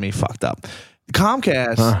 now you got me fucked up.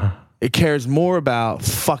 Comcast, it cares more about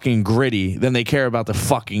fucking Gritty than they care about the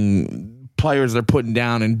fucking players they're putting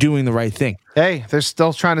down and doing the right thing. Hey, they're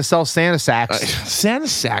still trying to sell Santa sacks. Santa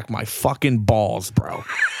sack my fucking balls, bro.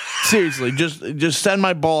 Seriously, just send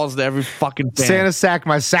my balls to every fucking fan. Santa sack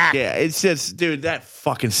my sack. Yeah, it's just, dude, that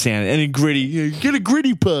fucking Santa. Any Gritty, get a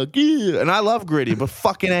Gritty puck. Yeah. And I love Gritty, but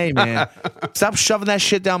fucking A, man. Stop shoving that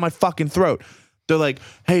shit down my fucking throat. They're like,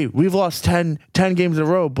 hey, we've lost 10 games in a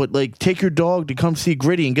row, but like, take your dog to come see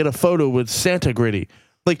Gritty and get a photo with Santa Gritty.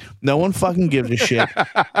 Like, no one fucking gives a shit.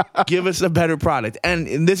 Give us a better product.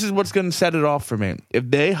 And this is what's going to set it off for me.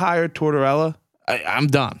 If they hire Tortorella, I'm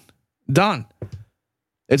done. Done.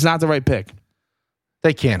 It's not the right pick.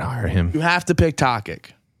 They can't hire him. You have to pick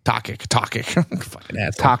Tocchet. Fucking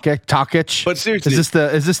asshole. Tocchet. But seriously,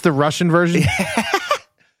 is this the Russian version?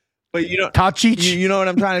 But Tachich. You know what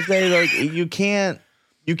I'm trying to say? Like, you can't.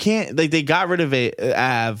 Like, they got rid of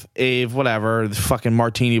Ave, whatever, the fucking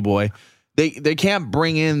Martini boy. They can't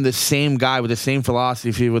bring in the same guy with the same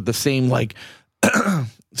philosophy with the same like.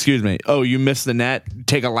 Excuse me. Oh, you missed the net.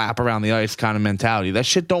 Take a lap around the ice kind of mentality. That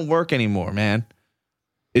shit don't work anymore, man.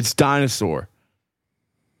 It's dinosaur.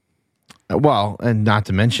 Well, and not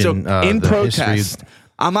to mention in the protest,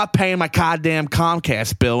 I'm not paying my goddamn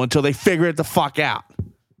Comcast bill until they figure it the fuck out.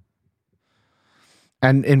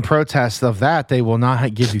 And in protest of that, they will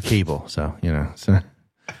not give you cable. So So,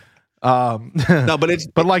 no,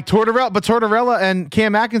 but like Tortorella and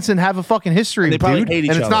Cam Atkinson have a fucking history, they probably dude, hate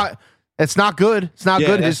each and other. It's not good. It's not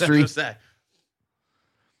good history.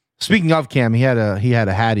 Speaking of Cam, he had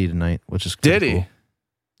a hattie tonight, which is did he? Cool.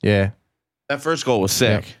 Yeah, that first goal was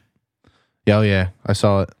sick. Yeah, oh yeah, I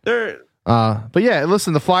saw it. But yeah,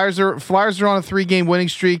 listen, the Flyers are on a 3-game winning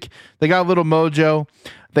streak. They got a little mojo.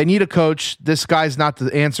 They need a coach. This guy's not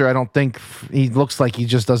the answer. I don't think. He looks like he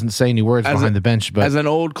just doesn't say any words behind the bench. But as an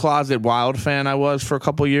old closet Wild fan I was for a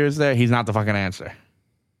couple of years there, he's not the fucking answer.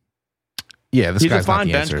 Yeah, this guy's not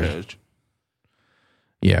the answer. He's a fine bench coach.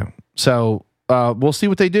 Yeah. So we'll see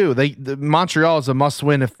what they do. Montreal is a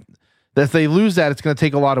must-win. If they lose that, it's going to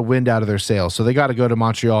take a lot of wind out of their sails. So they got to go to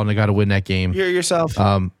Montreal and they got to win that game. Hear yourself.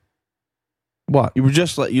 What? You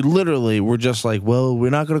literally were just like, well, we're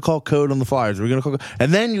not going to call code on the Flyers. We're going to call code.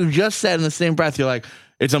 And then you just said in the same breath, you're like,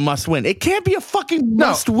 it's a must win. It can't be a fucking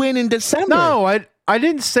must win in December. No, I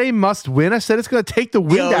didn't say must win. I said it's going to take the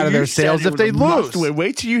wind out of their sails if they lose.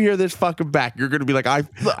 Wait till you hear this fucking back. You're going to be like,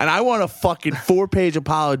 I want a fucking 4-page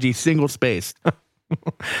apology, single spaced.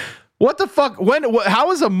 What the fuck?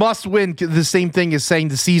 How is a must win the same thing as saying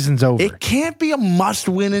the season's over? It can't be a must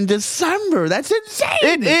win in December. That's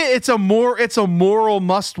insane. It's a moral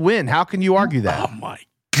must win. How can you argue that? Oh my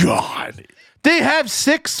God. They have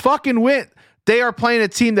 6 fucking win. They are playing a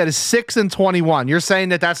team that is 6-21. You're saying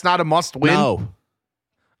that that's not a must win? No.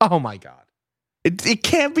 Oh my God. It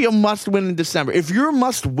can't be a must win in December. If you're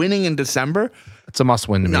must winning in December, it's a must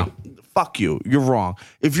win to me. Fuck you. You're wrong.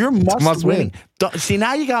 If you're must win, see,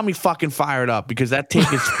 now you got me fucking fired up because that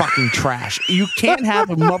take is fucking trash. You can't have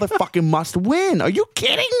a motherfucking must win. Are you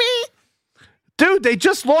kidding me? Dude, they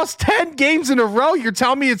just lost 10 games in a row. You're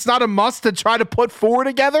telling me it's not a must to try to put 4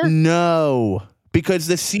 together? No, because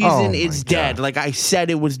the season is dead. God. Like I said,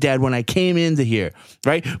 it was dead when I came into here,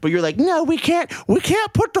 right? But you're like, no, we can't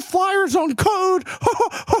put the Flyers on code,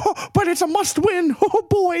 but it's a must win. Oh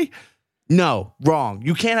boy. No, wrong.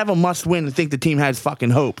 You can't have a must win and think the team has fucking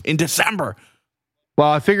hope in December. Well,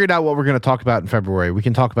 I figured out what we're going to talk about in February. We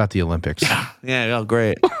can talk about the Olympics. Yeah, oh,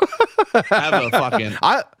 great.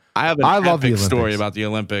 I have an love the epic story Olympics. about the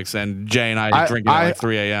Olympics, and Jay and I drinking at like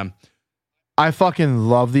 3 a.m. I fucking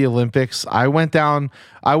love the Olympics. I went down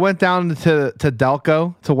to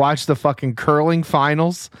Delco to watch the fucking curling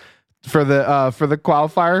finals for the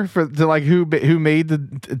qualifier who made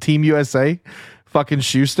the Team USA. Fucking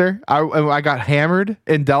Schuster. I got hammered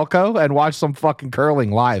in Delco and watched some fucking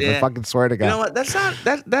curling live. Yeah. I fucking swear to God. You know what?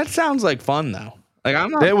 That sounds like fun though. Like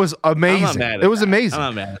It was amazing. I'm not mad at It was that. amazing.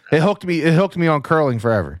 I'm not mad at that. It hooked me on curling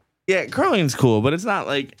forever. Yeah, curling's cool, but it's not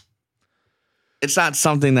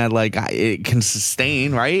something that like it can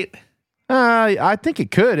sustain, right? I think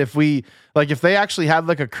it could if they actually had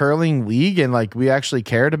like a curling league and like we actually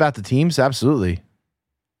cared about the teams. Absolutely.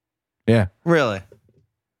 Yeah. Really?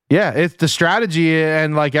 Yeah. It's the strategy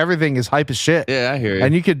and like everything is hype as shit. Yeah, I hear you.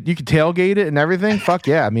 And you could tailgate it and everything. Fuck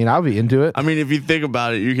yeah. I mean, I'll be into it. I mean, if you think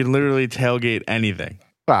about it, you can literally tailgate anything.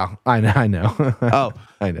 Wow. I know. Oh,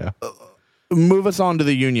 I know. move us on to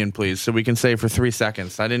the Union, please, so we can say for 3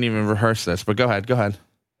 seconds. I didn't even rehearse this, but go ahead.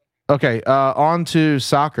 Okay. On to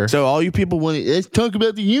soccer. So all you people, let's talk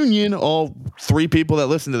about the Union. All 3 people that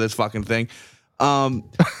listen to this fucking thing,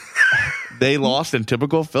 they lost in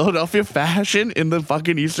typical Philadelphia fashion in the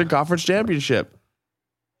fucking Eastern Conference Championship.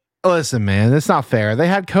 Listen, man, that's not fair. They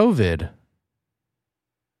had COVID.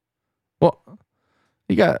 Well,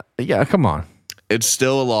 you got come on. It's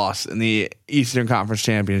still a loss in the Eastern Conference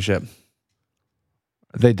Championship.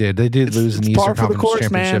 They did lose in the Eastern par for the Conference course,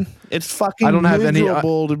 Championship. man. It's fucking I don't have any,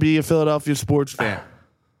 miserable to be a Philadelphia sports fan.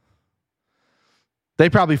 They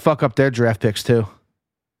probably fuck up their draft picks too.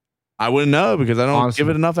 I wouldn't know because I don't Honestly. give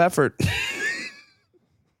it enough effort.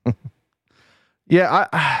 Yeah,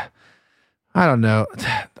 I don't know.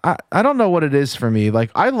 I don't know what it is for me.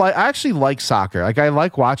 Like I actually like soccer. Like I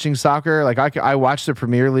like watching soccer. Like I watch the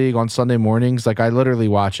Premier League on Sunday mornings. Like I literally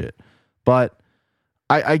watch it. But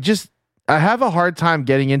I have a hard time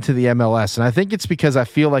getting into the MLS, and I think it's because I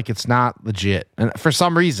feel like it's not legit. And for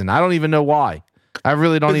some reason, I don't even know why. I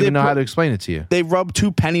really don't even know how to explain it to you. They rub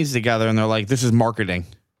 2 pennies together and they're like, this is marketing.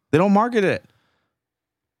 They don't market it.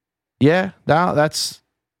 Yeah, that's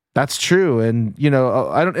true. And you know,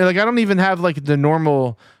 I don't even have like the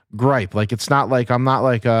normal gripe. Like it's not like I'm not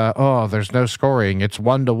like oh, there's no scoring. It's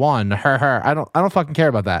 1-1. I don't fucking care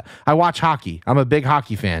about that. I watch hockey. I'm a big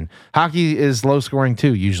hockey fan. Hockey is low scoring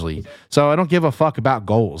too usually. So I don't give a fuck about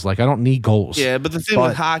goals. Like I don't need goals. Yeah, but the thing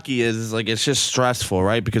with hockey is like it's just stressful,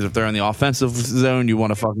 right? Because if they're in the offensive zone, you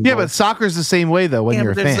want to fucking Yeah, but soccer's the same way though when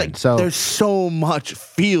you're a fan. Like, so there's so much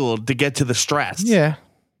field to get to the stress. Yeah.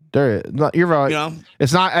 You're right. You know?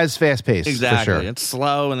 It's not as fast paced. Exactly. For sure. It's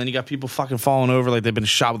slow, and then you got people fucking falling over like they've been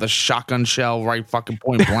shot with a shotgun shell right fucking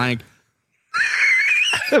point blank.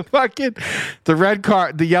 Fucking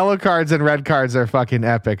the yellow cards and red cards are fucking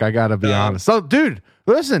epic. I gotta be honest. So, dude,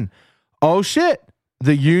 listen. Oh shit.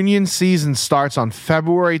 The Union season starts on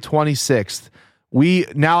February 26th.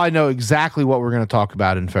 Now I know exactly what we're gonna talk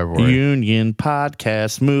about in February. Union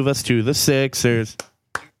podcast. Move us to the Sixers.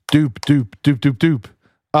 Doop.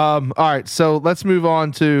 All right, so let's move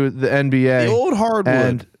on to the NBA. The old hardwood.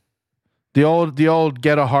 And the old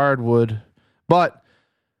get a hardwood. But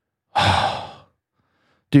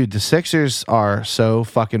dude, the Sixers are so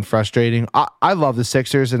fucking frustrating. I love the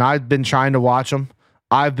Sixers, and I've been trying to watch them.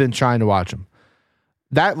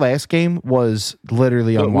 That last game was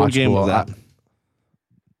literally unwatchable. What game was that?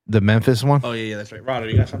 The Memphis one. Oh yeah, that's right. Rodder,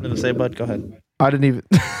 you got something to say, bud? Go ahead. I didn't even.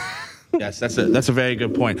 Yes, that's a very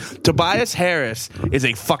good point. Tobias Harris is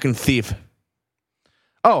a fucking thief.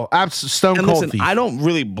 Oh, stone And cold listen, thief. I don't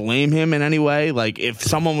really blame him in any way. Like, if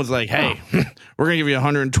someone was like, hey, we're going to give you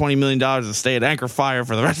 $120 million to stay at Anchor Fire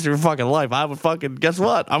for the rest of your fucking life, I would fucking, guess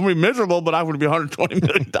what? I'm going to be miserable, but I would be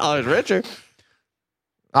 $120 million richer.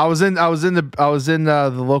 I was in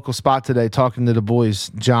the local spot today talking to the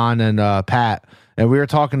boys, John and Pat, and we were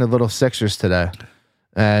talking to little Sixers today.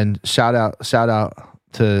 And shout out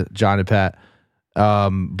to John and Pat.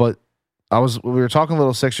 But we were talking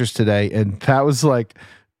little Sixers today, and Pat was like,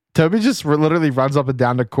 Toby just literally runs up and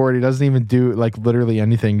down the court. He doesn't even do like literally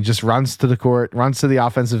anything. He just runs to the court, runs to the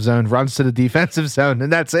offensive zone, runs to the defensive zone,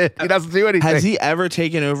 and that's it. He doesn't do anything. Has he ever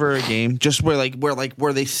taken over a game just where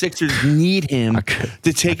the Sixers need him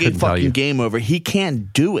to take a fucking game over? He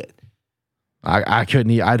can't do it. I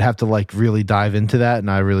couldn't. I'd have to like really dive into that,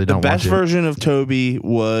 and I really don't. The best want to. version of Toby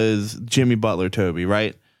was Jimmy Butler Toby,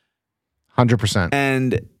 right? 100%.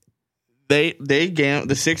 And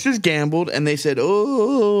the Sixers gambled, and they said,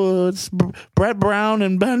 "Oh, it's Brett Brown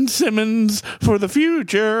and Ben Simmons for the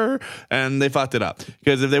future," and they fucked it up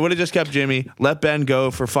because if they would have just kept Jimmy, let Ben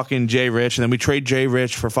go for fucking Jay Rich, and then we trade Jay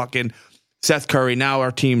Rich for fucking Seth Curry. Now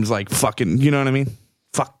our team's like fucking, you know what I mean?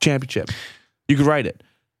 Fuck championship. You could write it.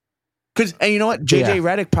 And you know what? JJ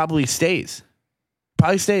Redick probably stays.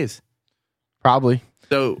 Probably.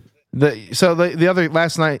 So the other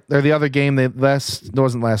last night or the other game it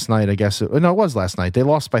wasn't last night, I guess. It was last night. They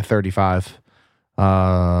lost by 35.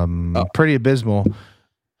 Pretty abysmal.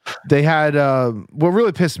 They had what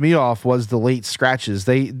really pissed me off was the late scratches.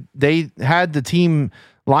 They had the team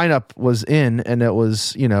lineup was in, and it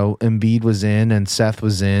was, Embiid was in and Seth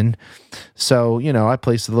was in. So, I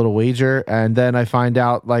placed a little wager, and then I find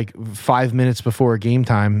out like 5 minutes before game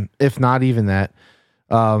time, if not even that.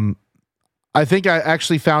 I think I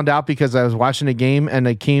actually found out because I was watching a game and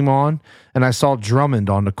it came on and I saw Drummond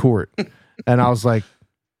on the court. And I was like,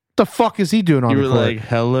 the fuck is he doing on the court? You were like,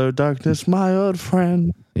 hello, darkness, my old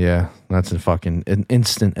friend. Yeah, that's an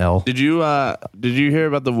instant L. Did you hear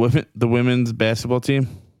about the women's basketball team?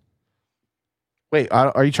 Wait,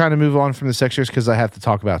 are you trying to move on from the Sixers because I have to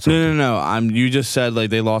talk about something? No. You just said like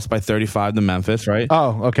they lost by 35 to Memphis, right?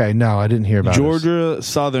 Oh, okay. No, I didn't hear about Georgia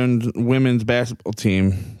Southern women's basketball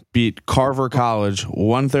team beat Carver College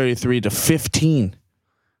 133-15.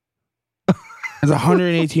 It's a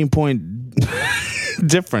 118-point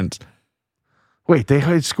difference. Wait, they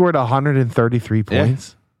had scored 133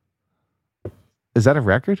 points? Yeah. Is that a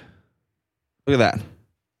record? Look at that.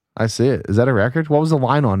 I see it. Is that a record? What was the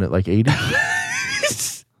line on it? Like 80?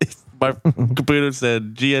 My computer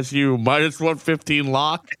said GSU minus 115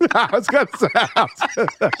 lock. I was going to say.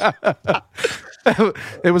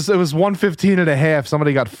 It was 115 and a half.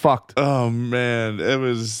 Somebody got fucked. Oh man, it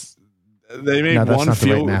was. They made one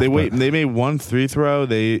field. They made one free throw.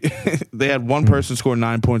 They had one person score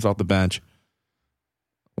 9 points off the bench.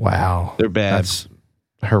 Wow, they're bad. That's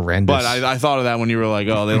horrendous. But I thought of that when you were like,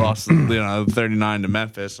 oh, they lost 39 to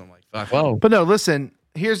Memphis. I'm like, fuck. Whoa. But no, listen.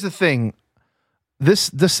 Here's the thing. The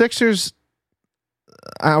Sixers.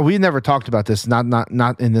 We never talked about this.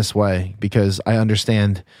 Not in this way because I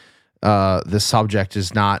understand. The subject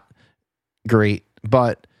is not great,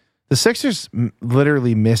 but the Sixers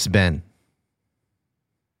literally miss Ben.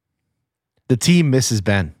 The team misses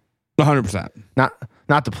Ben. 100%.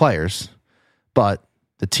 Not the players, but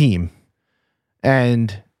the team.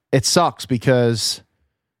 And it sucks because,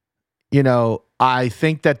 I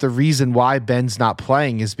think that the reason why Ben's not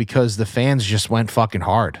playing is because the fans just went fucking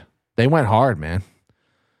hard. They went hard, man.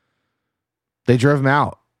 They drove him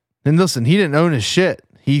out. And listen, he didn't own his shit.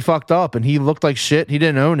 He fucked up and he looked like shit. He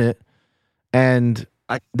didn't own it. And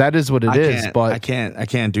that is what it is. But I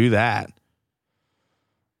can't do that.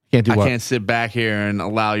 Can't do what? I can't sit back here and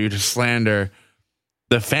allow you to slander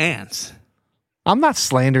the fans. I'm not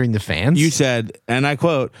slandering the fans. You said, and I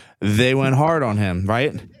quote, they went hard on him,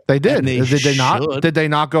 right? They did. Did they not? Did they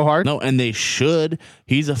not go hard? No, and they should.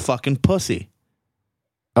 He's a fucking pussy.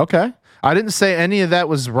 Okay. I didn't say any of that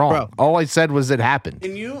was wrong. Bro. All I said was it happened.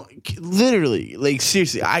 Can you literally, like,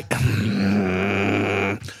 seriously,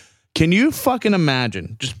 can you fucking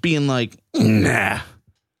imagine just being like, nah.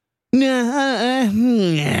 I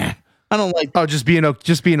don't like. Oh, just being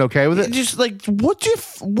okay with it. Just like,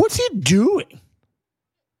 what's he doing?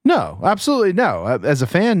 No, absolutely no. As a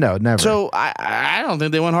fan, no, never. So I don't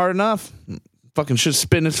think they went hard enough. Fucking should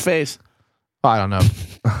spit in his face. I don't know.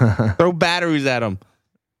 Throw batteries at him.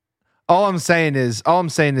 All I'm saying is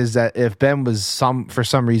that if Ben was for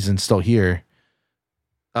some reason still here,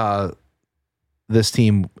 this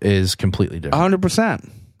team is completely different. 100%.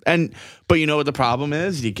 But you know what the problem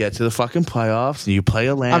is? You get to the fucking playoffs and you play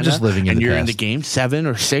Atlanta. I'm just living in the you're past. into game 7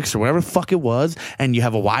 or 6 or whatever the fuck it was, and you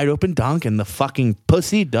have a wide open dunk, and the fucking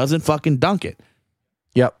pussy doesn't fucking dunk it.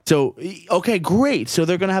 Yep. So okay, great. So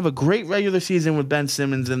they're gonna have a great regular season with Ben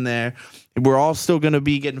Simmons in there. We're all still gonna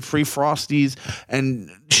be getting free Frosties and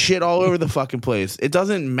shit all over the fucking place. It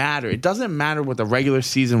doesn't matter. It doesn't matter what the regular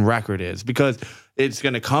season record is because it's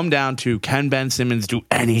going to come down to, can Ben Simmons do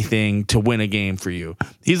anything to win a game for you?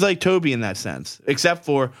 He's like Toby in that sense, except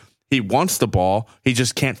for he wants the ball. He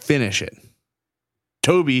just can't finish it.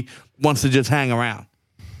 Toby wants to just hang around.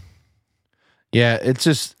 Yeah,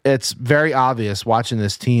 it's very obvious watching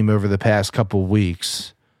this team over the past couple of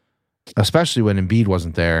weeks, especially when Embiid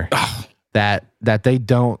wasn't there, that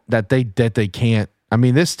they can't. I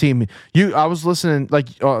mean, this team, I was listening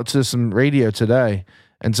to some radio today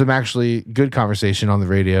and some actually good conversation on the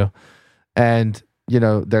radio. And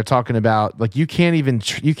they're talking about like you can't even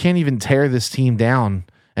tear this team down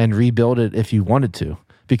and rebuild it if you wanted to,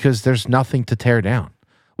 because there's nothing to tear down.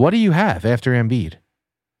 What do you have after Embiid?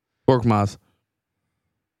 Korkmaz.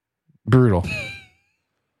 Brutal.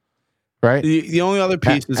 Right? The only other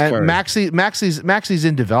piece is Curry. Maxi's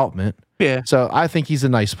in development. Yeah. So I think he's a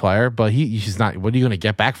nice player, but he's not. What are you going to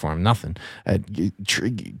get back for him? Nothing.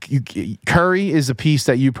 Curry is a piece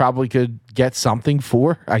that you probably could get something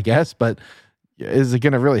for, I guess, but is it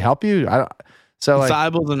going to really help you?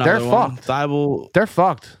 Thybulle's another they're one. Fucked. They're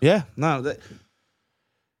fucked. Yeah. No.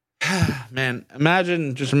 Man,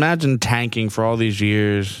 imagine tanking for all these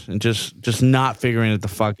years and just not figuring it the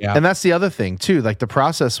fuck out. And that's the other thing too. Like the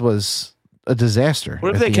process was a disaster.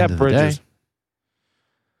 What if they kept Bridges?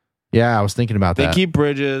 Yeah, I was thinking about that. They keep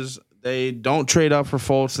Bridges. They don't trade up for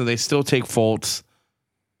Fultz, and they still take Fultz,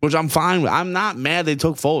 which I'm fine with. I'm not mad they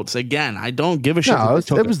took Fultz. Again, I don't give a shit. No,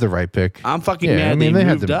 it was the right pick. I'm fucking mad they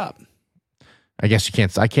moved up. I guess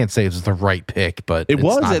I can't say it was the right pick, but it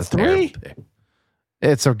was at 3.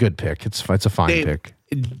 It's a good pick. It's a fine pick.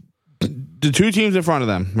 The two teams in front of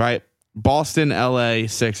them, right? Boston, LA,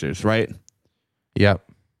 Sixers, right? Yep.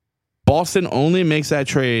 Boston only makes that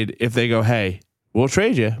trade if they go, hey, we'll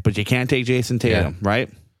trade you, but you can't take Jason Tatum, right?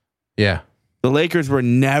 Yeah. The Lakers were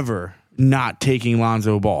never not taking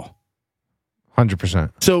Lonzo Ball.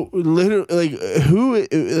 100%. So literally, like,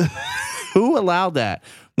 who allowed that?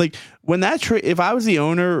 Like when that trade, if I was the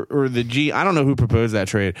owner or the G, I don't know who proposed that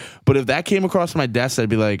trade, but if that came across my desk, I'd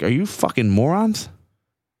be like, are you fucking morons?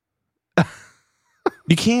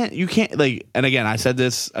 You can't like, and again, I said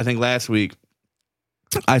this, I think last week,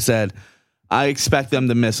 I said, I expect them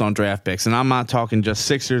to miss on draft picks. And I'm not talking just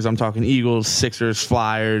Sixers. I'm talking Eagles, Sixers,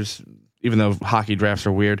 Flyers, even though hockey drafts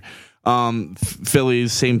are weird.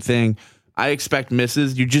 Phillies, same thing. I expect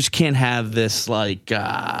misses. You just can't have this like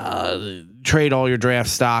trade all your draft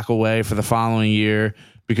stock away for the following year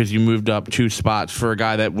because you moved up 2 spots for a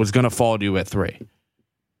guy that was going to fall to you at 3.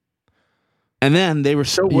 And then they were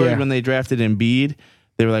so worried when they drafted Embiid.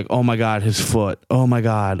 They were like, oh my God, his foot. Oh my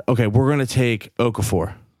God. Okay, we're going to take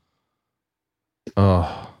Okafor.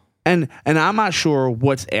 Oh. And I'm not sure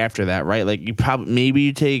what's after that, right? Like you probably maybe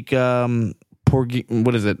you take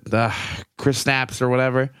what is it? Chris Snaps or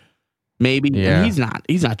whatever. Maybe. Yeah. And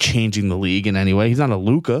he's not changing the league in any way. He's not a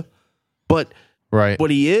Luka. But right.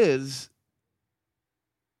 What he is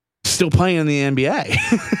still playing in the NBA.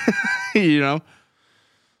 You know?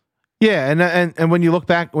 Yeah, and when you look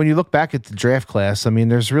back at the draft class, I mean,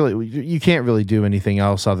 there's really you can't really do anything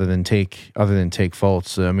else other than take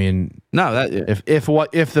Fultz. I mean, no, that if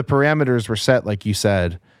the parameters were set like you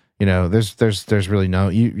said, there's really no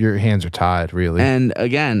your hands are tied really. And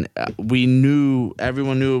again, everyone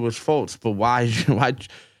knew it was Fultz, but why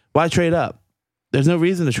trade up? There's no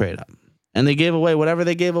reason to trade up. And they gave away whatever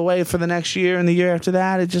they gave away for the next year and the year after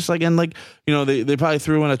that. It's just like, and like, they probably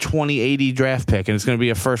threw in a 2080 draft pick and it's going to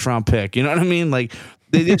be a first round pick. You know what I mean? Like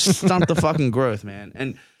they just stumped the fucking growth, man.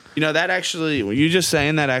 And that actually, you just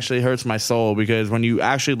saying that actually hurts my soul because when you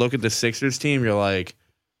actually look at the Sixers team, you're like,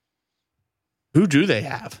 who do they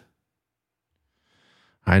have?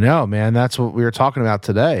 I know, man. That's what we were talking about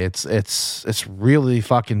today. It's really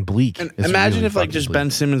fucking bleak. And imagine really if like just bleak.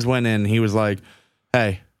 Ben Simmons went in, he was like,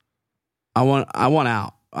 hey, I want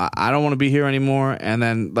out. I don't want to be here anymore. And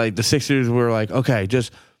then like the Sixers were like, okay,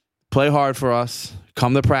 just play hard for us.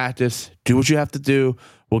 Come to practice. Do what you have to do.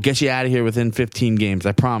 We'll get you out of here within 15 games.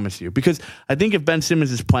 I promise you. Because I think if Ben Simmons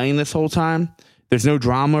is playing this whole time, there's no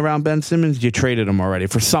drama around Ben Simmons. You traded him already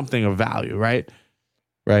for something of value, right?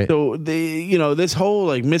 Right. So this whole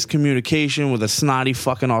like miscommunication with a snotty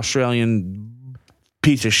fucking Australian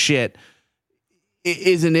piece of shit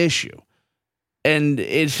is an issue. And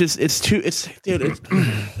dude,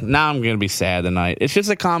 now I'm going to be sad tonight. It's just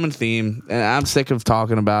a common theme and I'm sick of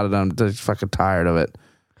talking about it. I'm just fucking tired of it.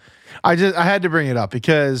 I had to bring it up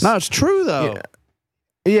because no, it's true though.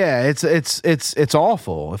 Yeah, it's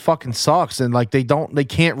awful. It fucking sucks. And like they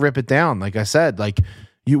can't rip it down. Like I said, like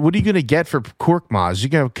what are you going to get for Korkmaz?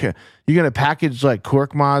 You're gonna package like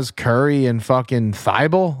Korkmaz, Curry, and fucking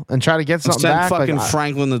Thibault and try to get something back. Fucking like,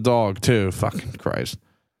 Franklin the dog too. Fucking Christ.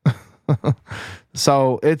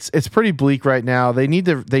 So it's pretty bleak right now. They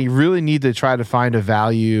really need to try to find a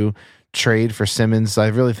value trade for Simmons. I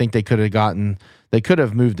really think they could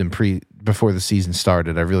have moved him before the season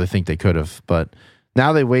started. I really think they could have, but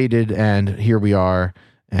now they waited and here we are.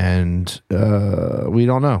 And we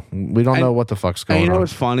don't know. We don't know what the fuck's going on. You know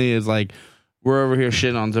what's funny is like we're over here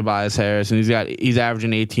shitting on Tobias Harris, and he's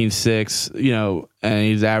averaging 18.6, and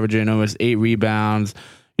he's averaging almost 8 rebounds.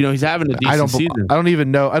 He's having a decent season. I don't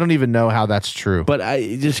even know how that's true. But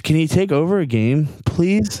can he take over a game,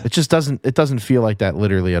 please? It just doesn't. It doesn't feel like that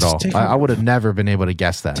literally at all. I would have never been able to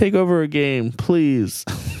guess that. Take over a game, please.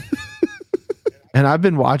 And I've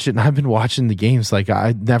been watching the games. Like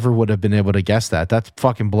I never would have been able to guess that. That's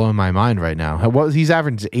fucking blowing my mind right now. He's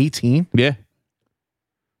averaging 18? Yeah.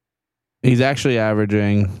 He's actually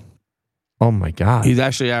averaging. Oh my God. He's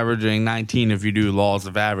actually averaging 19 if you do laws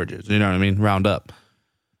of averages. You know what I mean? Round up.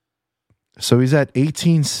 So he's at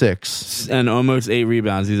 18.6. And almost 8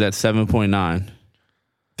 rebounds. He's at 7.9.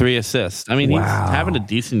 3 assists. I mean, He's having a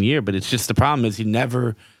decent year, but it's just the problem is he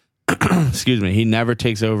never, he never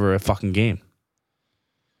takes over a fucking game.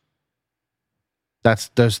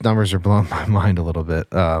 Those numbers are blowing my mind a little bit.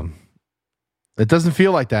 It doesn't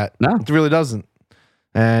feel like that. No, it really doesn't.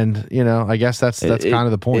 And I guess that's kind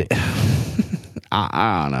of the point.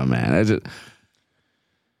 I don't know, man.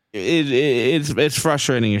 It's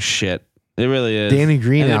frustrating as shit. It really is. Danny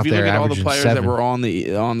Green and out there. If you look at all the players 7. that were on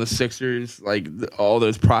the Sixers, like all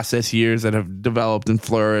those process years that have developed and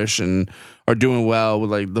flourished and are doing well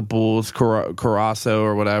with like the Bulls, Caruso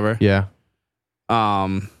or whatever. Yeah.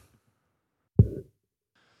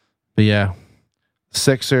 But yeah,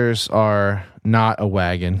 Sixers are not a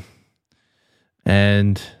wagon.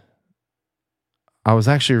 And I was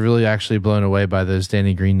actually blown away by those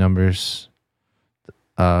Danny Green numbers,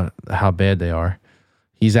 how bad they are.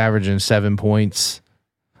 He's averaging 7 points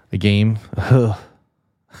a game.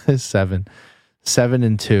 7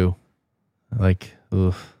 and 2. Like,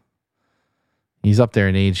 oof. He's up there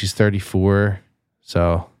in age. He's 34.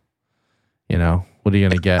 So, what are you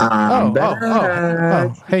gonna get?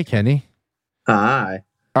 Oh, hey Kenny. Hi.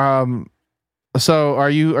 So are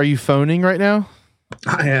you phoning right now?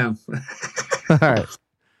 I am. All right.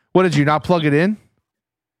 What, did you not plug it in?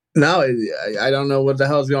 No, I don't know what the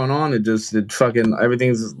hell's going on. It fucking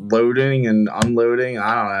everything's loading and unloading.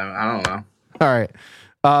 I don't know. All right.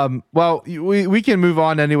 Well, we can move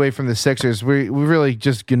on anyway from the Sixers. We're really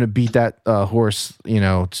just gonna beat that horse,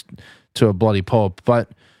 to a bloody pulp.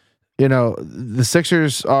 But the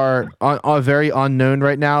Sixers are very unknown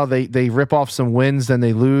right now. They rip off some wins, then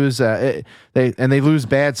they lose. They lose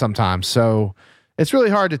bad sometimes. So it's really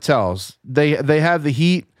hard to tell. They have the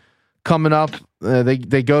Heat coming up.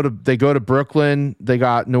 They go to Brooklyn. They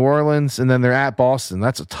got New Orleans, and then they're at Boston.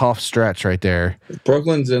 That's a tough stretch right there.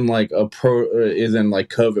 Brooklyn's in like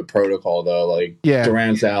COVID protocol though. Like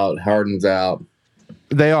Durant's out, Harden's out.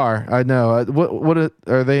 They are. I know. What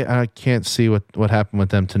are they? I can't see what happened with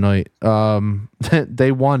them tonight.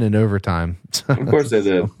 They won in overtime. Of course they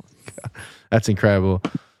did. That's incredible.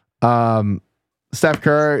 Steph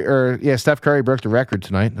Curry broke the record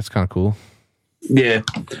tonight. That's kind of cool. Yeah.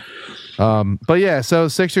 But yeah, so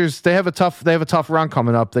Sixers, they have a tough run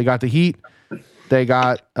coming up. They got the Heat, they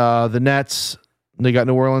got the Nets, they got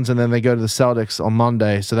New Orleans, and then they go to the Celtics on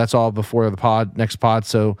Monday. So that's all before the next pod.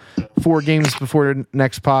 So 4 games before the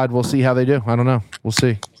next pod. We'll see how they do. I don't know. We'll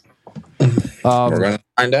see. We're gonna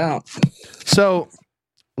find out. So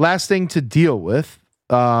last thing to deal with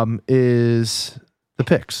is the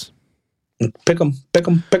picks. Pick them.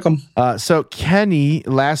 So Kenny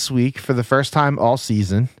last week, for the first time all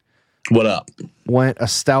season, what up? went a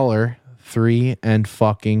stellar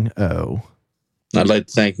 3-0. I'd like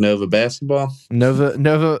to thank Nova Basketball.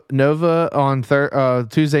 Nova on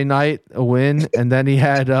Tuesday night, a win, and then he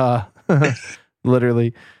had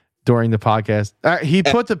literally during the podcast. He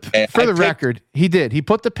put record, he did. He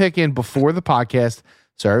put the pick in before the podcast,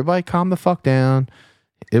 so everybody calm the fuck down.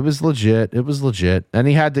 It was legit. And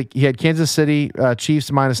he had Kansas City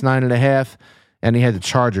Chiefs -9.5, and he had the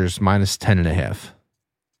Chargers -10.5.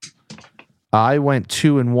 I went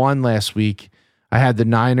 2-1 last week. I had the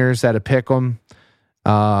Niners at a pick 'em.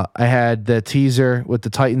 I had the teaser with the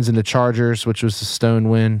Titans and the Chargers, which was the stone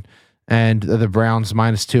win, and the Browns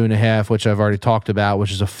 -2.5, which I've already talked about,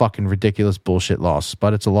 which is a fucking ridiculous bullshit loss,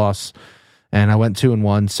 but it's a loss. And I went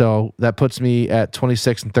 2-1, so that puts me at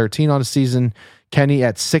 26-13 on the season. Kenny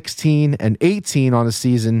at 16-18 on the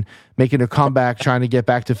season, making a comeback, trying to get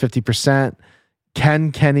back to 50%.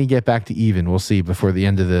 Can Kenny get back to even? We'll see before the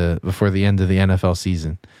end of the NFL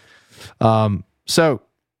season. So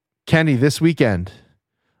Kenny, this weekend,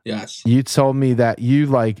 yes, you told me that you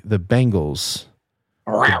like the Bengals.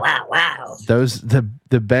 Wow. The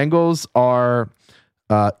Bengals are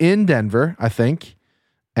in Denver, I think,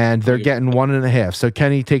 and they're getting 1.5. So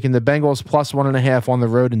Kenny taking the Bengals plus 1.5 on the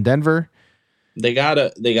road in Denver. They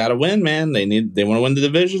gotta win, man. They want to win the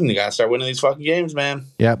division. They gotta start winning these fucking games, man.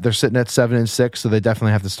 Yeah, they're sitting at 7-6, so they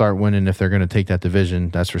definitely have to start winning if they're going to take that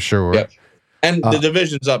division. That's for sure. Yep. And the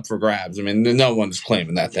division's up for grabs. I mean, no one's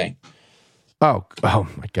claiming that thing. Oh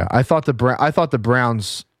my God! I thought the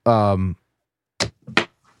Browns. I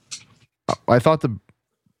thought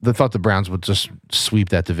the Browns would just sweep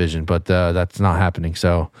that division, but that's not happening.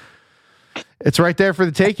 So it's right there for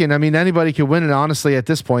the taking. I mean, anybody can win it. Honestly, at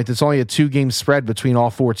this point, it's only a 2-game spread between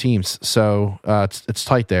all 4 teams, so it's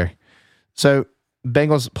tight there. So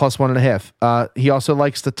Bengals plus 1.5. He also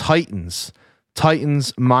likes the Titans.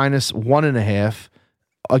 Titans minus 1.5.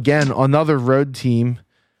 Again, another road team.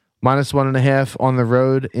 Minus 1.5 on the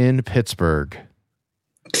road in Pittsburgh.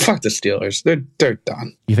 Fuck the Steelers. They're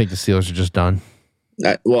done. You think the Steelers are just done?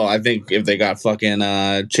 Well, I think if they got fucking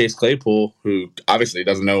Chase Claypool, who obviously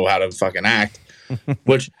doesn't know how to fucking act,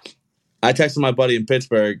 which I texted my buddy in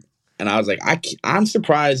Pittsburgh, and I was like, I'm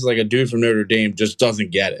surprised like a dude from Notre Dame just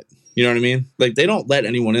doesn't get it. You know what I mean? Like they don't let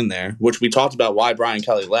anyone in there, which we talked about why Brian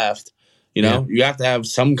Kelly left. You know, you have to have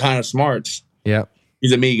some kind of smarts. Yep.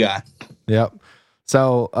 He's a me guy. Yep.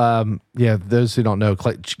 So, those who don't know,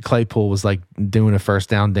 Claypool was like doing a first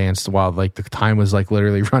down dance while like the time was like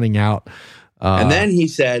literally running out. And then he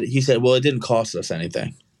said, well, it didn't cost us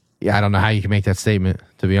anything. Yeah, I don't know how you can make that statement,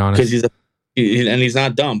 to be honest. Because he's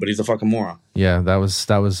not dumb, but he's a fucking moron. Yeah, that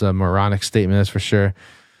was a moronic statement, that's for sure.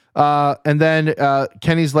 And then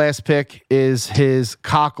Kenny's last pick is his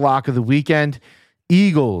cock lock of the weekend.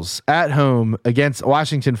 Eagles at home against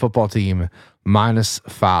Washington football team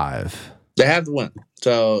 -5. They have to win.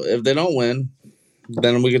 So if they don't win,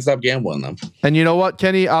 then we can stop gambling them. And you know what,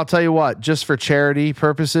 Kenny? I'll tell you what, just for charity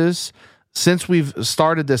purposes, since we've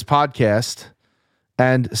started this podcast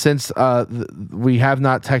and since we have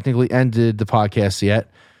not technically ended the podcast yet,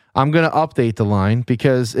 I'm going to update the line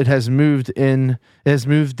because it has moved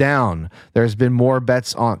down. There's been more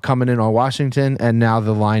bets coming in on Washington, and now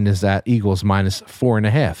the line is at Eagles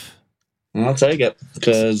 -4.5. I'll take it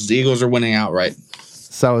because the Eagles are winning outright.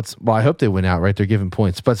 So I hope they win outright. They're giving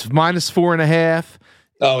points, but it's -4.5.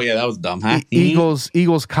 Oh yeah, that was dumb, huh? Eagles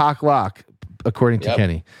cock lock, according to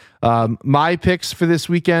Kenny. My picks for this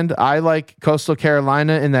weekend, I like Coastal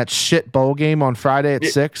Carolina in that shit bowl game on Friday at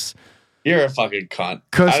 6. You're a fucking cunt.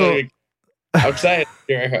 I'm saying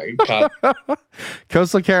you're a fucking cunt.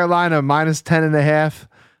 Coastal Carolina -10.5.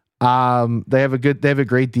 They have a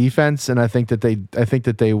great defense, and I think that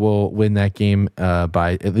they will win that game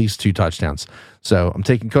by at least 2 touchdowns. So I'm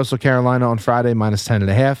taking Coastal Carolina on Friday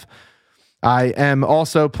 -10.5. I am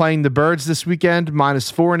also playing the Birds this weekend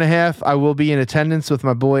 -4.5. I will be in attendance with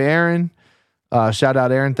my boy Aaron. Shout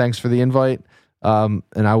out Aaron, thanks for the invite. And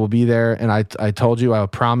I will be there. And I told you I will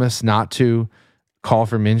promise not to call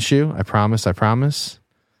for Minshew. I promise.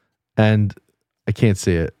 And I can't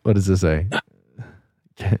see it. What does this say?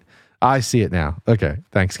 I see it now. Okay.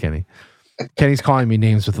 Thanks, Kenny. Kenny's calling me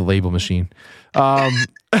names with the label machine.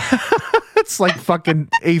 It's like fucking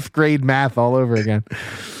 8th grade math all over again.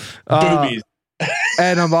 Boobies.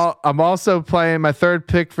 And I'm also playing, my third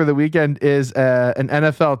pick for the weekend is an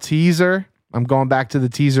NFL teaser. I'm going back to the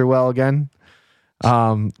teaser well again.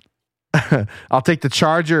 I'll take the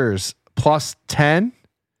Chargers +10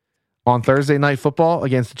 on Thursday Night Football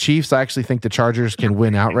against the Chiefs. I actually think the Chargers can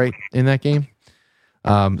win outright in that game.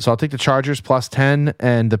 So I'll take the Chargers +10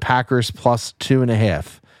 and the Packers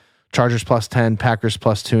 +2.5. Chargers +10, Packers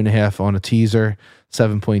 +2.5 on a teaser,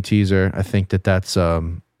 7-point teaser. I think that's a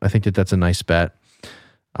nice bet.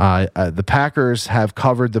 The Packers have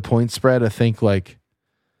covered the point spread. I think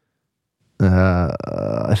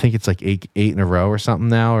it's like eight in a row or something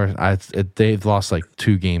now, or they've lost like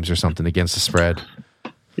 2 games or something against the spread.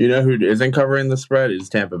 You know who isn't covering the spread is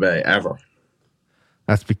Tampa Bay ever.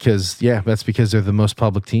 That's because they're the most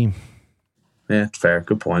public team. Yeah, fair.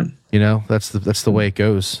 Good point. You know, that's the way it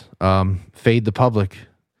goes. Fade the public.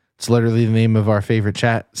 It's literally the name of our favorite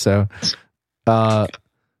chat. So,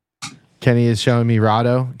 Kenny is showing me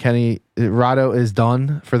Rado. Rado is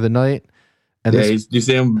done for the night. And you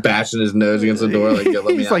see him bashing his nose against the door, like, let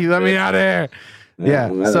me he's out. like, let me out of here. Yeah.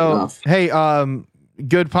 So, enough. Hey,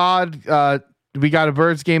 good pod. We got a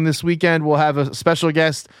Birds game this weekend. We'll have a special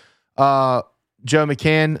guest, Joe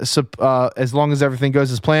McCann. As long as everything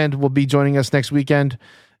goes as planned, will be joining us next weekend,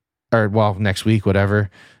 next week,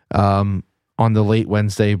 whatever. On the late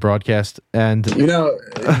Wednesday broadcast. And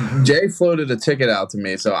Jay floated a ticket out to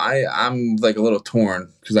me, so I'm like a little torn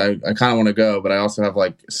because I kind of want to go, but I also have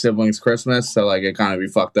like siblings Christmas, so like it kind of be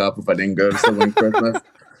fucked up if I didn't go to siblings Christmas.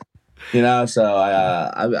 So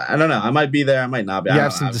I don't know. I might be there, I might not be. You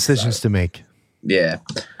have some decisions to make. Yeah.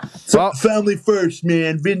 So family first,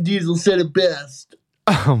 man. Vin Diesel said it best.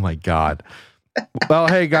 Oh my God. Well,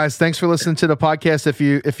 hey guys, thanks for listening to the podcast. If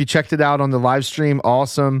you checked it out on the live stream,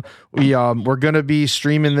 awesome. We're gonna be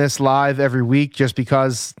streaming this live every week just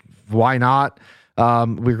because why not?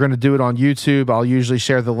 We're going to do it on YouTube. I'll usually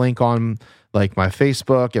share the link on like my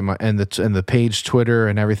Facebook and the page Twitter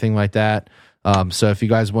and everything like that. So if you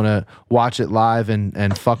guys want to watch it live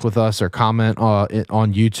and fuck with us or comment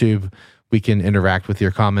on YouTube, we can interact with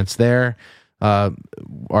your comments there.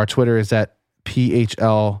 Our Twitter is at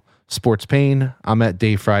PHL Sports Pain. I'm at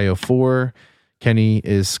Dave Fryo 4. Kenny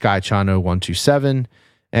is SkyChano 127.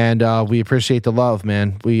 And we appreciate the love,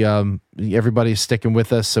 man. We everybody's sticking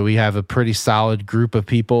with us, so we have a pretty solid group of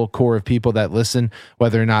people, core of people that listen.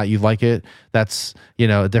 Whether or not you like it, that's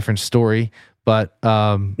a different story. But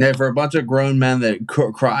yeah, for a bunch of grown men that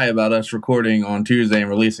cry about us recording on Tuesday and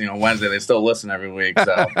releasing on Wednesday, they still listen every week.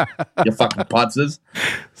 So you fucking putzes.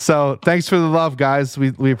 So thanks for the love, guys.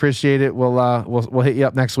 We appreciate it. We'll hit you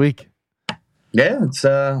up next week. Yeah, it's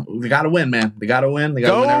they gotta win, man. They gotta win. They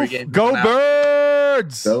gotta win every game. Go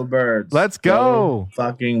Birds! Go Birds! Let's go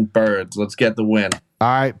fucking Birds! Let's get the win. All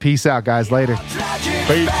right, peace out, guys. Later.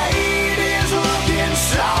 Peace.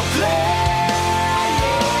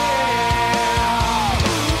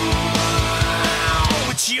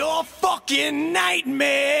 Your fucking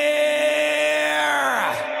nightmare.